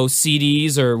 you know,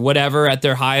 CDs or whatever at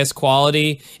their highest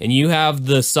quality, and you have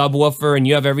the subwoofer and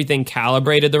you have everything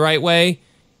calibrated the right way,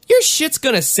 your shit's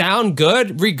gonna sound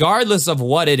good regardless of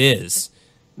what it is.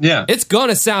 Yeah, it's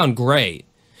gonna sound great.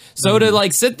 So to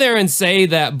like sit there and say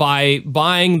that by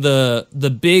buying the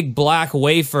big black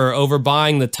wafer over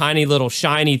buying the tiny little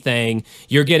shiny thing,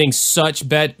 you're getting such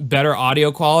better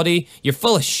audio quality, you're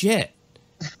full of shit.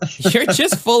 You're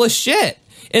just full of shit.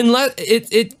 Unless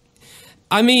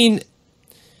I mean,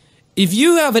 if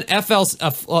you have an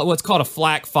what's called a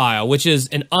FLAC file, which is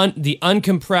the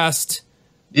uncompressed.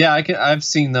 Yeah, I've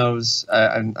seen those.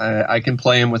 I can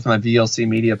play them with my VLC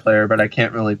media player, but I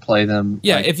can't really play them.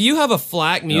 Yeah, if you have a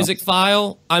FLAC music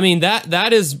file, I mean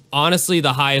that is honestly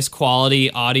the highest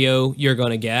quality audio you're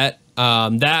going to get.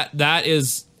 That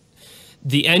is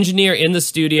the engineer in the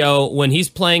studio when he's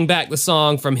playing back the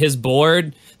song from his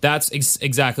board. That's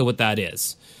exactly what that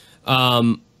is.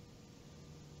 But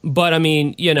I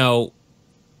mean, you know,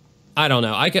 I don't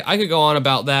know. I could go on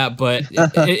about that, but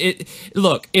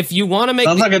look, if you want to make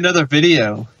sounds like another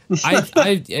video.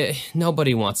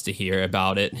 Nobody wants to hear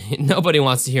about it. Nobody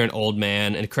wants to hear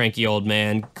a cranky old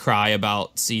man cry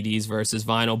about CDs versus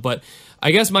vinyl. But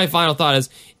I guess my final thought is,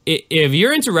 if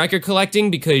you're into record collecting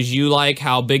because you like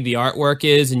how big the artwork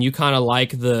is and you kind of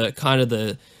like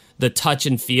the touch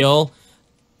and feel,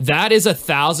 that is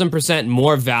 1,000%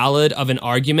 more valid of an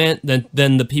argument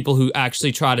than the people who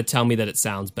actually try to tell me that it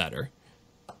sounds better.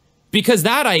 Because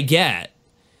that I get.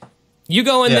 You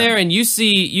go in there and you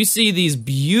see these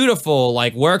beautiful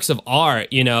like works of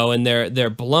art, you know, and they're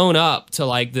blown up to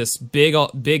like this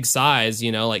big size,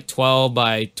 you know, like 12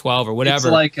 by 12 or whatever.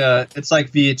 It's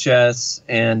like VHS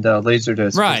and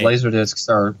Laserdisc. Right.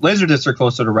 Laserdiscs are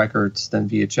closer to records than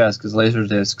VHS because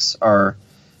Laserdiscs are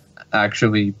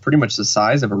actually pretty much the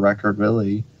size of a record,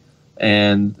 really.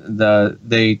 And there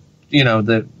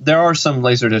are some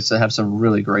Laserdiscs that have some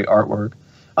really great artwork.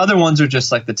 Other ones are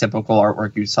just like the typical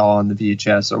artwork you saw on the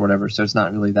VHS or whatever, so it's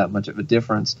not really that much of a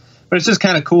difference. But it's just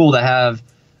kind of cool to have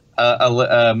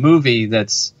a movie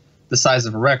that's the size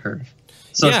of a record.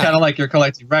 So it's kind of like you're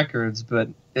collecting records, but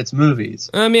it's movies.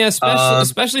 I mean,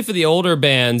 especially for the older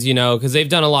bands, you know, because they've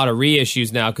done a lot of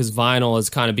reissues now because vinyl has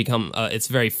kind of become, it's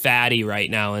very fatty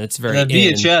right now, and it's very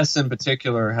VHS in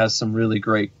particular has some really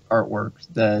great artwork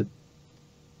that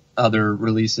other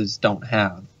releases don't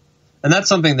have. And that's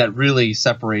something that really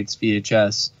separates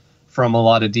VHS from a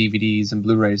lot of DVDs and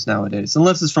Blu-rays nowadays.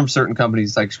 Unless it's from certain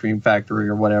companies like Scream Factory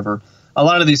or whatever. A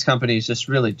lot of these companies just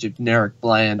really generic,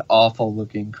 bland,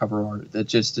 awful-looking cover art that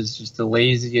just is just the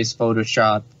laziest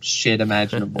Photoshop shit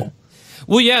imaginable.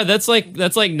 Well, yeah, that's like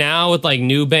now with like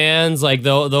new bands, like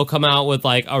they'll come out with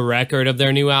like a record of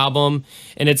their new album,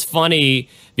 and it's funny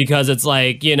because it's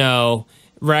like, you know,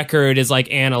 record is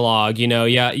like analog, you know,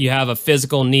 you have a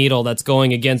physical needle that's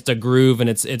going against a groove and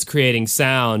it's creating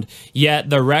sound, yet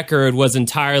the record was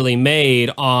entirely made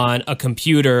on a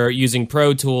computer using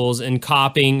Pro Tools and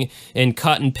copying and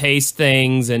cut and paste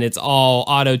things, and it's all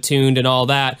auto-tuned and all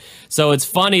that. So it's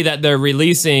funny that they're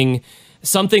releasing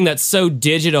something that's so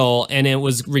digital and it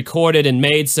was recorded and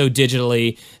made so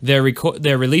digitally, they're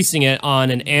releasing it on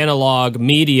an analog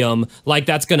medium, like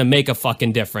that's going to make a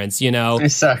fucking difference, you know?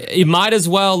 Exactly. You might as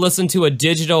well listen to a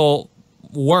digital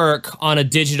work on a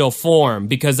digital form,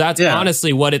 because that's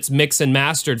honestly what it's mixed and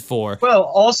mastered for. Well,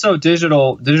 also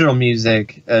digital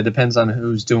music depends on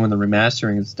who's doing the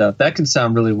remastering and stuff. That can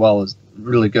sound really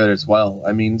good as well.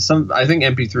 I mean, I think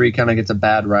MP3 kind of gets a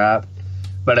bad rap.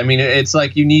 But I mean, it's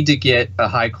like you need to get a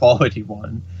high quality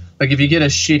one. Like if you get a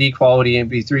shitty quality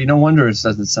MP3, no wonder it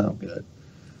doesn't sound good.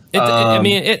 I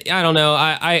don't know.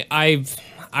 I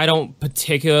don't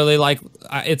particularly like.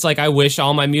 It's like I wish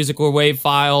all my music were WAV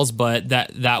files, but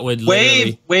that would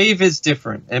WAV is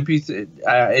different. MP3,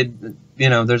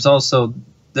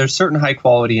 there's certain high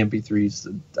quality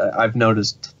MP3s that I've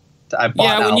noticed.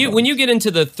 When you get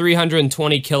into the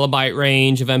 320 kilobyte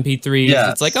range of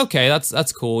MP3s, it's like, okay,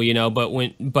 that's cool, you know.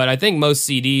 But I think most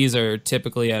CDs are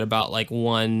typically at about like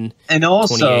 1. And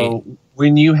also,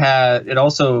 when you have it,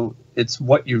 it's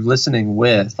what you're listening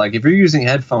with. Like if you're using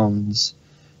headphones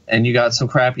and you got some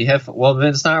crappy headphones, well, then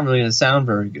it's not really going to sound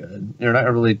very good. You're not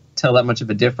going to really tell that much of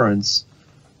a difference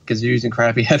because you're using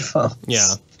crappy headphones.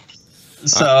 Yeah.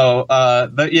 So,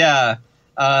 but yeah.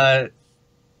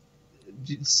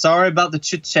 Sorry about the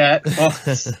chit chat.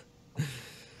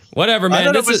 Whatever, man.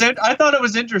 I thought it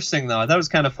was interesting though. That was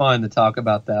kind of fun to talk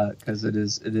about that because it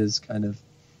is kind of,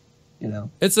 you know.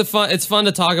 It's fun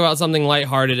to talk about something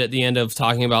lighthearted at the end of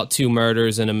talking about 2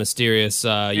 murders and a mysterious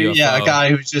UFO. Yeah, a guy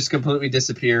who's just completely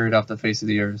disappeared off the face of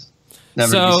the earth.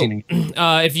 Never to be seen again.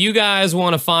 If you guys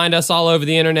want to find us all over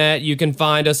the internet, you can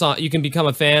find us on. You can become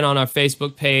a fan on our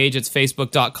Facebook page. It's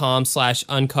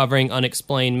facebook.com/uncovering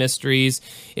unexplained mysteries.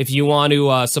 If you want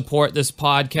to support this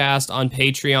podcast on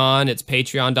Patreon, it's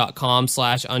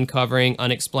patreon.com/uncovering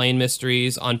unexplained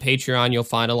mysteries. On Patreon, you'll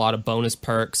find a lot of bonus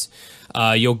perks.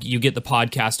 You get the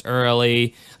podcast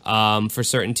early. For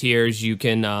certain tiers, you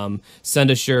can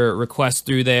send us your requests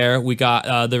through there. We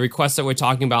got the requests that we're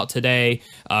talking about today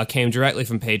came directly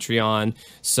from Patreon.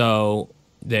 So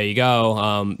There you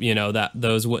go. You know, that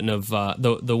those wouldn't have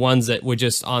the ones that were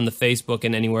just on the Facebook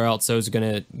and anywhere else, those are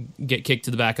gonna get kicked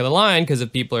to the back of the line, because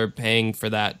if people are paying for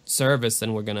that service,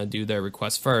 then we're gonna do their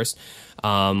request first.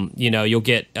 You know, you'll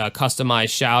get customized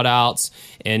shout outs,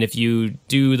 and if you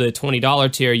do the $20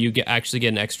 tier, you actually get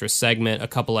an extra segment, a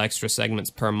couple extra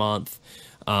segments per month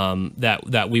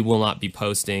that we will not be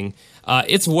posting.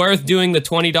 It's worth doing the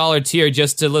 $20 tier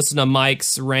just to listen to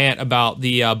Mike's rant about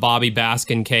the Bobby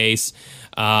Baskin case,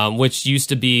 which used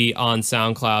to be on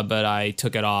SoundCloud, but I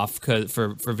took it off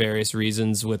for various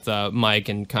reasons with Mike,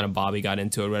 and kind of Bobby got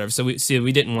into it or whatever. So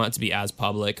we didn't want it to be as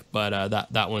public, but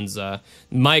that one's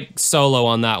Mike solo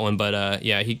on that one. But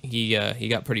yeah, he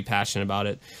got pretty passionate about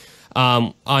it.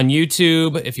 On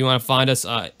YouTube, if you want to find us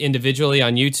individually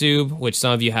on YouTube, which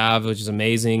some of you have, which is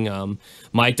amazing.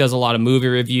 Mike does a lot of movie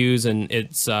reviews, and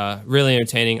it's really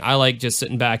entertaining. I like just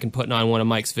sitting back and putting on one of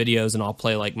Mike's videos, and I'll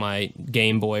play like my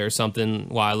Game Boy or something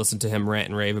while I listen to him rant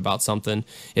and rave about something.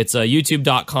 It's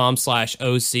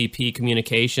youtube.com/OCP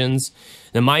Communications.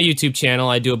 Now, my YouTube channel,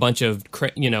 I do a bunch of,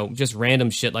 just random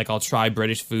shit. Like, I'll try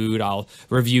British food, I'll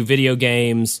review video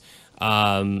games,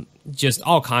 just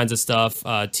all kinds of stuff,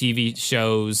 TV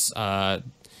shows.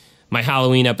 My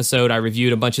Halloween episode, I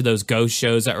reviewed a bunch of those ghost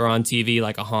shows that were on TV,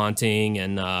 like A Haunting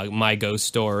and My Ghost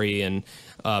Story and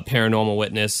Paranormal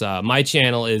Witness. My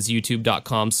channel is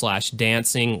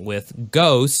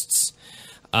youtube.com/dancingwithghosts.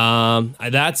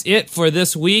 That's it for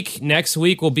this week. Next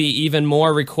week will be even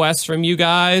more requests from you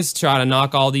guys. Try to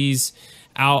knock all these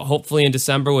out, hopefully in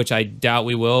December, which I doubt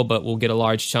we will, but we'll get a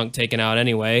large chunk taken out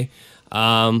anyway.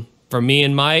 For me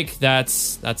and Mike,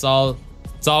 that's all.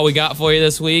 That's all we got for you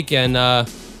this week, and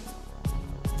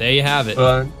there you have it.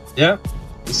 Yeah.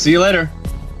 See you later.